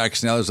you with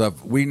specs and other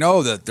stuff, we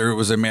know that there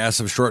was a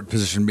massive short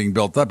position being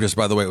built up just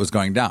by the way it was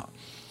going down.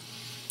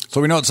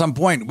 So we know at some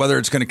point, whether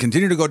it's going to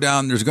continue to go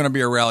down, there's going to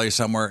be a rally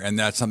somewhere, and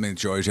that's something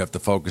that you always have to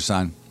focus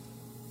on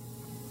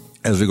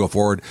as we go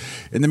forward.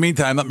 In the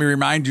meantime, let me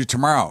remind you,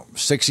 tomorrow,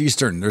 6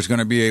 Eastern, there's going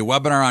to be a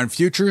webinar on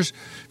futures.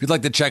 If you'd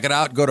like to check it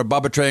out, go to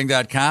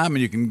BubbaTrading.com,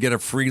 and you can get a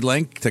free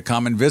link to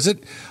come and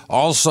visit.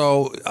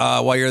 Also,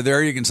 while you're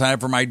there, you can sign up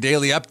for my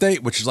daily update,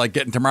 which is like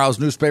getting tomorrow's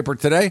newspaper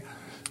today.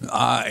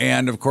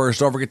 And, of course,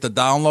 don't forget to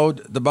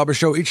download The Bubba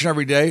Show each and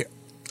every day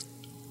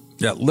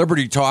at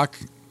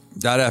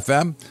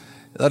LibertyTalk.fm.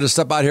 Let us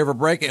step out here for a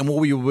break, and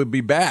we will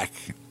be back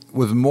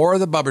with more of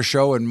The Bubba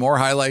Show and more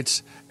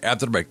highlights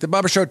after the break. The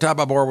Bubba Show, Todd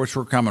Bob Horwitz,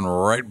 we're coming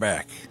right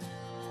back.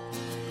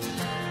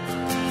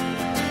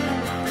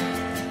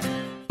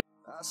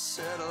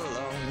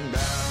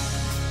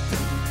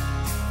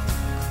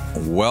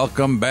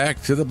 Welcome back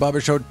to The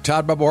Bubba Show,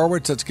 Todd Bob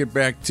Horwitz. Let's get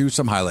back to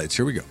some highlights.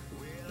 Here we go.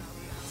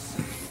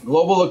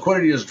 Global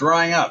liquidity is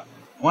drying up.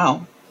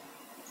 Well,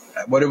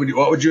 what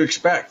would you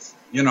expect?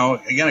 You know,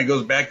 again, it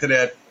goes back to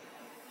that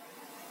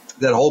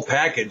whole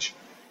package.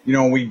 You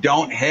know, we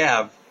don't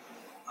have,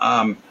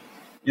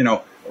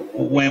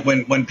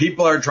 when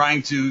people are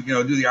trying to,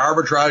 do the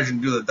arbitrage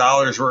and do the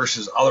dollars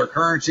versus other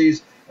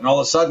currencies, and all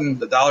of a sudden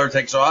the dollar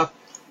takes off,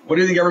 what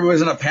do you think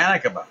everybody's in a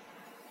panic about?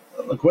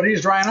 Liquidity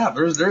is drying up.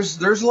 There's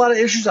a lot of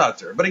issues out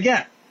there. But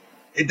again,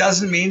 it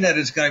doesn't mean that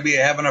it's going to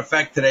have an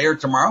effect today or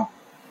tomorrow.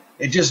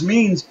 It just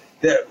means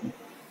that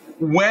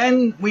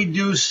when we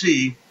do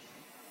see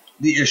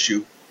the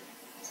issue,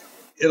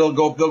 they'll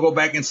go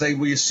back and say,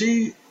 well, you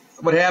see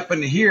what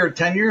happened here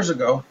 10 years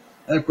ago.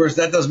 And of course,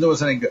 that doesn't do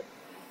us any good.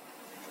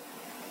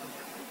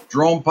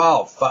 Jerome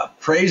Powell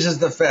praises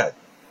the Fed.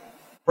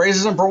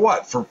 Praises them for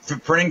what? For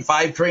printing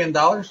 $5 trillion?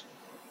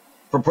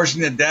 For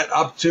pushing the debt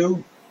up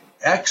to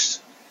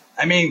X?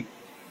 I mean,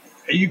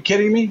 are you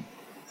kidding me?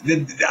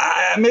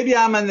 Maybe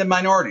I'm in the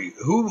minority.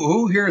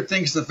 Who here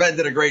thinks the Fed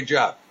did a great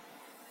job?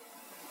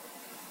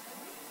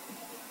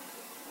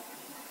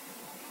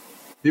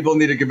 People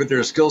need to commit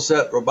their skill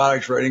set,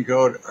 robotics, writing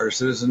code. Our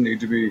citizens need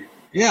to be,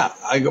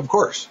 of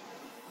course.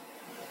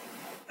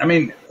 I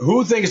mean,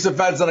 who thinks the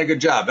Fed's done a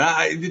good job?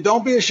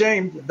 Don't be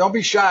ashamed. Don't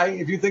be shy.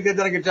 If you think they've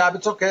done a good job,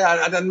 it's okay.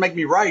 It doesn't make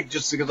me right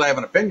just because I have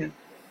an opinion.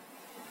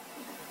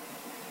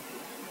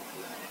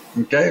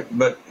 Okay,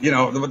 but,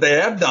 what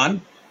they have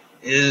done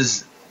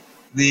is,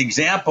 the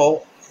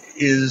example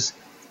is,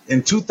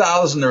 in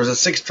 2000, there was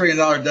a $6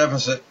 trillion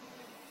deficit.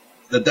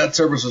 The debt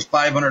service was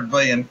 $500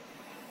 billion.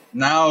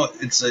 Now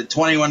it's a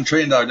 $21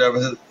 trillion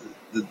deficit.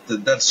 The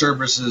debt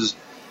service is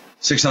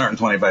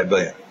 $625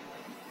 billion.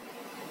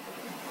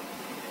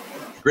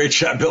 Great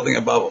job building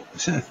a bubble.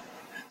 It's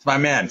my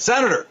man.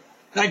 Senator.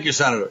 Thank you,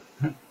 Senator.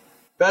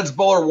 Fed's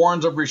buller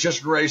warns of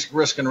recession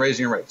risk and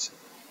raising rates.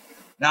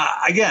 Now,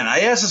 again, I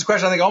ask this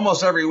question, I think,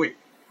 almost every week.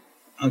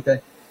 Okay.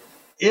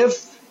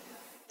 If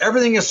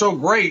everything is so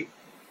great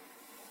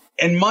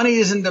and money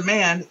is in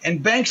demand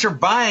and banks are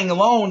buying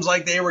loans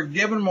like they were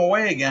giving them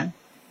away again,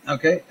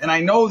 okay, and I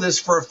know this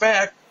for a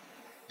fact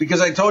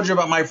because I told you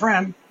about my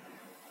friend,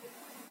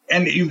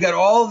 and you've got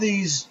all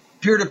these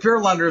peer-to-peer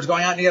lenders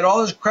going out and you get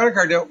all this credit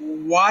card debt,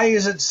 why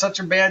is it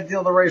such a bad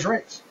deal to raise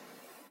rates?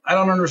 I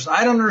don't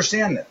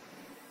understand that.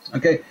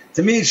 Okay,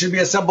 to me, it should be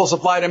a simple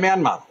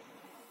supply-demand model.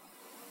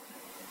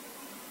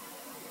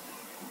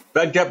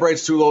 Fed kept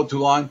rates too low, too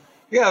long.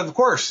 Yeah, of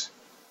course.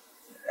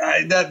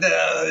 And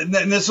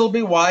this will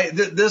be why.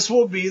 This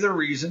will be the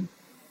reason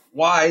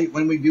why,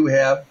 when we do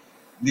have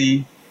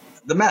the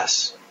the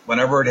mess,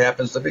 whenever it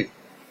happens to be.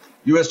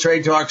 U.S.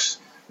 trade talks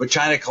with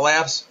China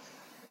collapse.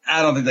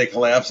 I don't think they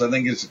collapse. I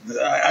think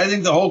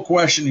the whole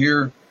question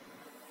here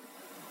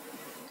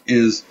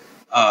is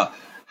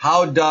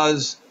how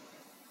does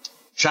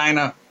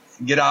China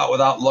get out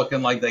without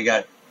looking like they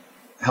got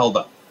held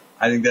up?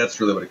 I think that's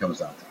really what it comes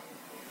down to.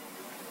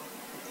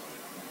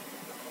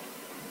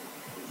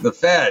 The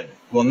Fed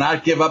will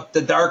not give up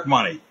the dark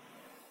money.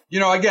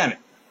 Again,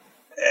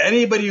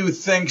 anybody who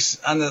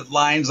thinks on the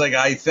lines like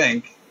I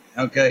think,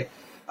 okay,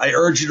 I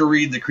urge you to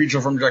read The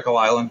Creature from Jekyll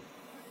Island.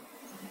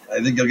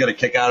 I think you'll get a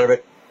kick out of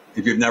it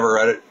if you've never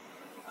read it.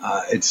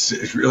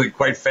 It's really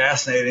quite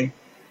fascinating.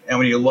 And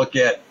when you look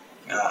at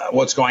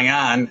what's going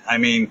on, I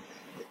mean,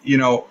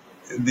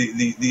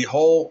 the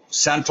whole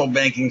central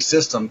banking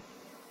system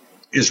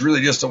is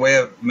really just a way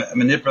of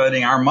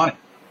manipulating our money,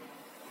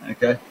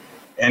 okay,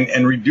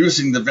 and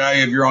reducing the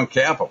value of your own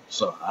capital.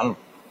 So I don't.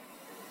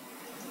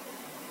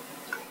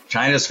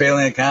 China's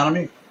failing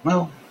economy.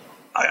 Well,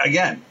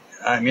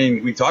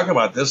 we talk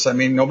about this. I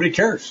mean, nobody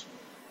cares.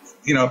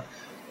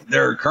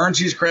 Their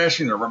currency's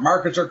crashing, their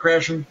markets are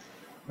crashing,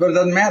 but it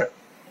doesn't matter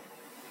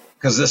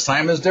because this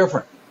time is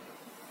different.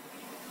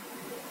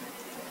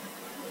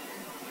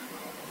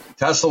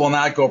 Tesla will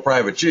not go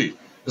private. Gee,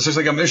 this looks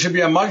like this should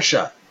be a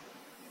mugshot,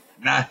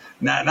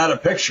 not a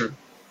picture.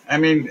 I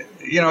mean,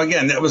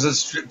 again, that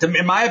was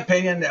in my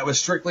opinion, that was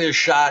strictly a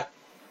shot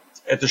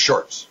at the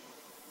shorts.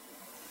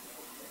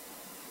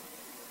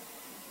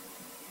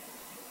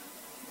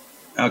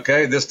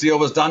 Okay, this deal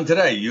was done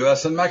today,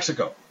 U.S. and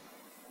Mexico.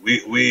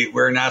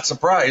 We're not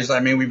surprised. I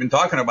mean, we've been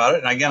talking about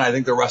it, and again, I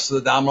think the rest of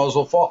the dominoes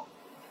will fall.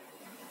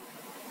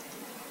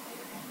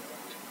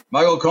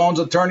 Michael Cohen's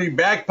attorney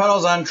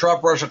backpedals on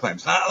Trump-Russia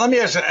claims. Now, let me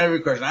ask you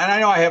every question. And I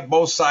know I have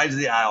both sides of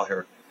the aisle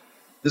here.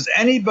 Does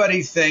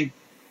anybody think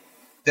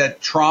that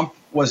Trump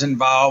was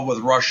involved with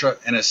Russia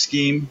in a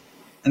scheme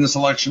in this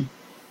election?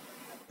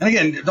 And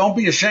again, don't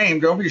be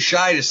ashamed. Don't be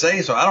shy to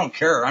say so. I don't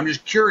care. I'm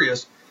just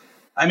curious.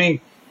 I mean,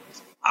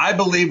 I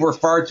believe we're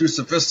far too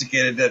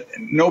sophisticated that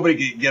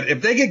nobody could get.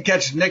 If they could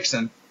catch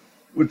Nixon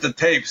with the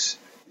tapes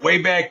way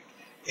back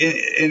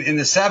in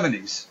the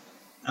 70s,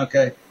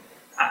 okay,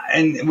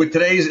 and with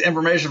today's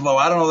information flow,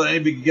 I don't know that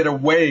anybody could get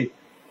away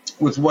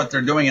with what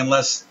they're doing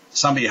unless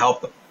somebody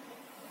helped them.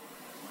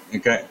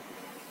 Okay.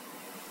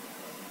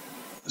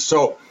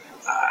 So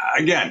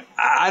again,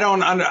 I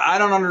don't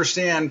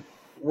understand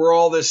where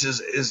all this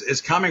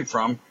is coming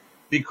from,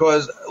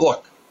 because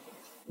look,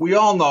 we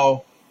all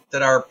know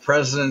that our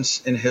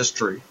presidents in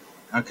history,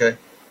 okay,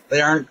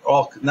 none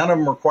of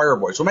them were choir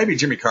boys. Well, maybe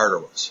Jimmy Carter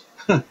was,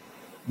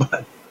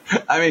 but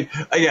I mean,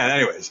 again,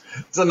 anyways,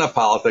 it's enough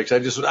politics. I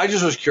just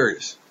was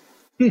curious.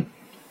 Yeah,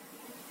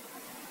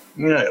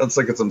 let's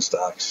look at some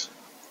stocks.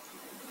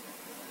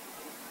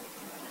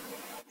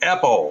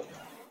 Apple,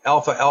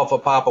 Alpha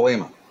Papa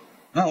Lima.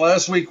 Now,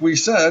 last week we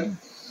said,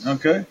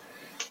 okay,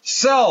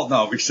 sell.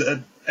 No, we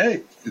said,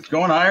 hey, it's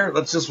going higher.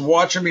 Let's just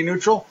watch and be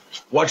neutral.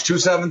 Watch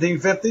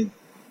 217.50.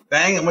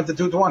 Bang, it went to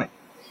 220.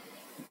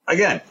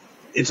 Again,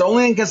 it's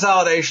only in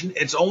consolidation.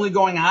 It's only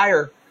going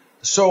higher.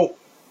 So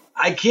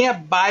I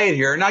can't buy it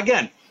here. Now,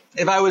 again,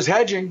 if I was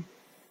hedging,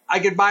 I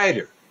could buy it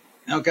here.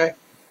 Okay.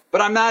 But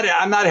I'm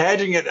not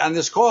hedging it on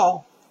this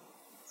call.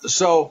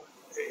 So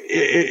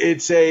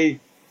it's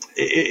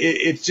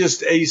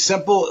just a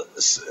simple,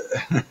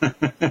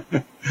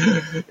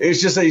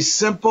 it's just a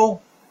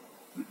simple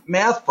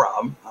math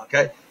problem.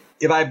 Okay.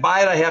 If I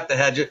buy it, I have to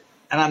hedge it,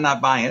 and I'm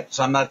not buying it.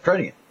 So I'm not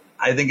trading it.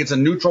 I think it's a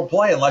neutral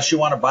play unless you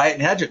want to buy it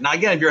and hedge it. Now,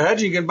 again, if you're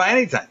hedging, you can buy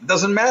anytime. It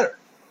doesn't matter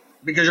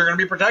because you're going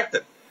to be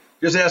protected.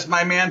 Just ask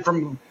my man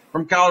from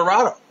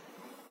Colorado,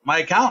 my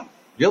accountant.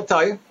 He'll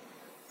tell you.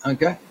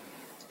 Okay.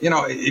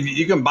 If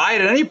you can buy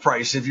it at any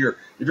price if you're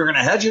going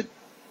to hedge it.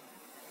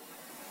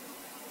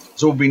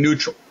 So it'll be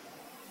neutral.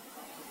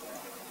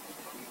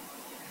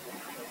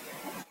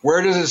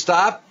 Where does it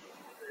stop?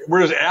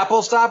 Where does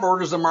Apple stop, or where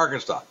does the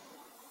market stop?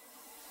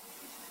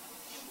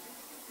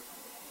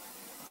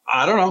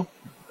 I don't know.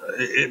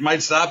 It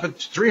might stop at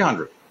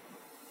 300.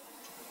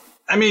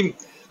 I mean,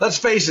 let's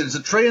face it. It's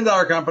 $1 trillion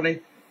company.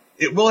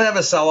 It will have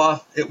a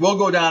sell-off. It will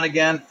go down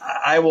again.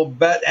 I will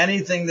bet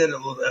anything that it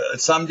will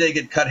someday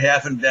get cut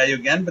half in value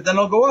again, but then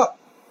it'll go up.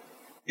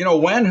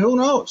 When? Who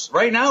knows?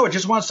 Right now, it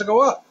just wants to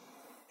go up.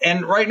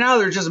 And right now,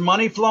 there's just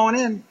money flowing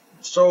in.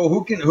 So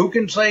who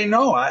can say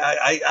no?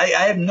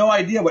 I have no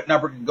idea what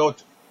number it can go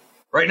to.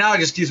 Right now, it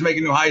just keeps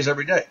making new highs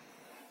every day.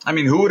 I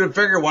mean, who would have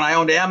figured when I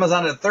owned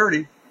Amazon at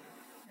 30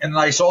 and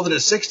I sold it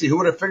at 60, who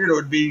would have figured it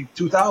would be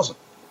 2,000?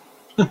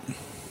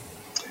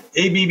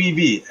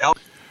 ABBV.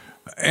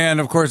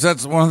 And of course,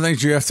 that's one of the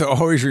things you have to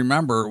always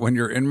remember when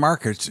you're in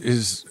markets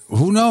is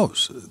who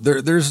knows?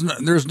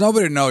 There's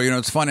nobody to know.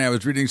 It's funny. I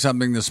was reading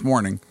something this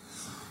morning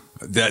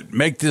that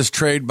make this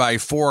trade by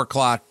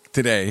 4:00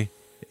 today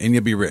and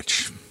you'll be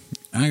rich.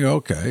 I go,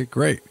 okay,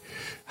 great.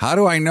 How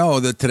do I know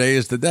that today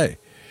is the day?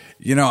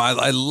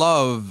 I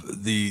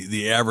love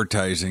the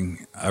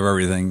advertising of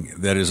everything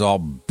that is all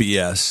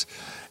BS.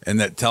 And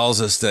that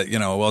tells us that,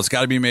 it's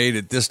got to be made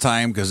at this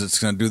time because it's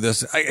going to do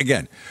this.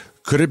 Again,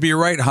 Could it be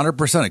right?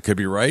 100% it could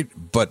be right.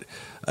 But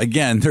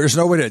again, there's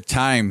no way to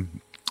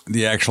time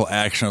the actual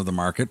action of the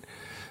market.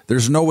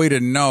 There's no way to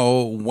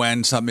know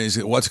when something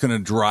is, what's going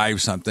to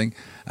drive something.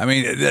 I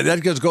mean,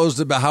 that just goes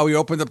to how we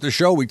opened up the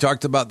show. We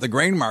talked about the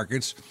grain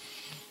markets.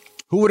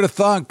 Who would have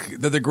thunk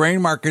that the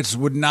grain markets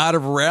would not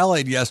have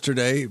rallied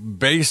yesterday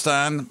based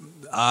on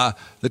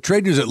the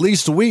trade news? At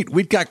least wheat.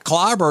 Wheat got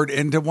clobbered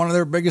into one of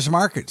their biggest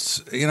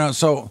markets.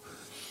 So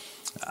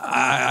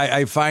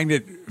I find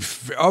it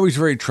always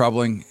very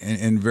troubling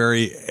and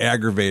very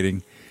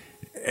aggravating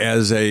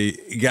as a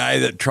guy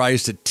that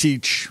tries to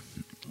teach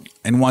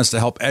and wants to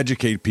help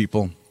educate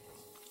people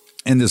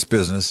in this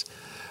business.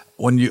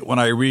 When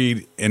I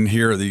read and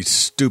hear these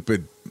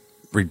stupid,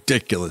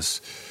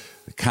 ridiculous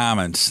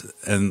comments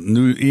and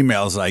new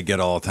emails that I get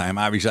all the time,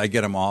 obviously I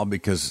get them all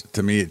because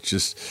to me it's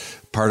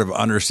just part of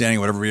understanding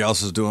what everybody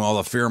else is doing, all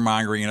the fear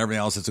mongering and everything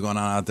else that's going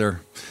on out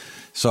there.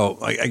 So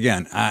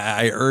again,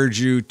 I urge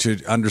you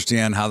to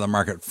understand how the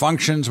market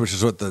functions, which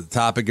is what the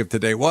topic of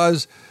today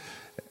was.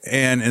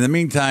 And in the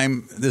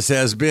meantime, this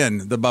has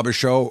been The Bubba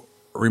Show.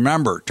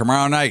 Remember,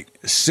 tomorrow night,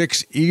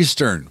 6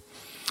 Eastern,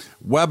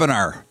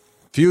 webinar,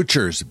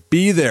 futures,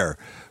 be there.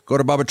 Go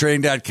to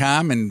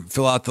BubbaTrading.com and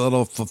fill out the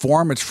little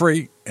form. It's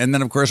free. And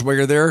then, of course, while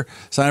you're there,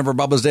 sign up for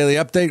Bubba's Daily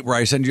Update, where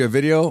I send you a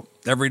video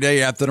every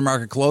day after the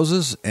market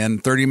closes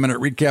and 30-minute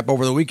recap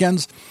over the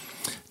weekends.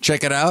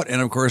 Check it out.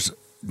 And, of course,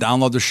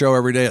 download the show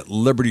every day at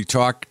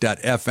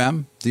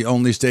LibertyTalk.fm, the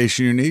only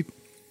station you need.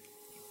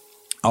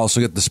 Also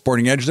get the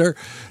Sporting Edge there.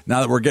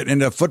 Now that we're getting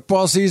into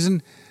football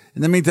season.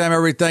 In the meantime,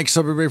 everybody, thanks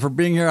everybody for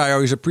being here. I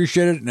always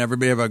appreciate it. And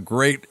everybody have a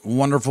great,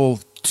 wonderful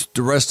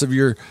the rest of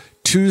your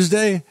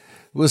Tuesday.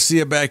 We'll see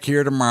you back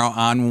here tomorrow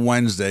on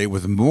Wednesday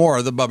with more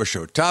of The Bubba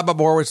Show. Todd Bubba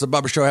Horwitz, The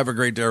Bubba Show. Have a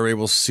great day, everybody.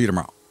 We'll see you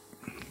tomorrow.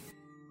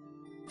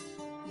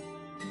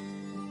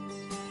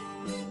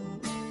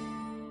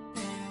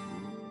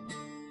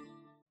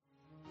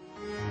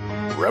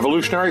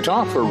 Revolutionary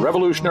talk for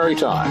revolutionary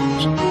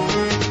times.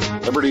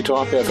 Liberty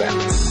Talk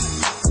FM.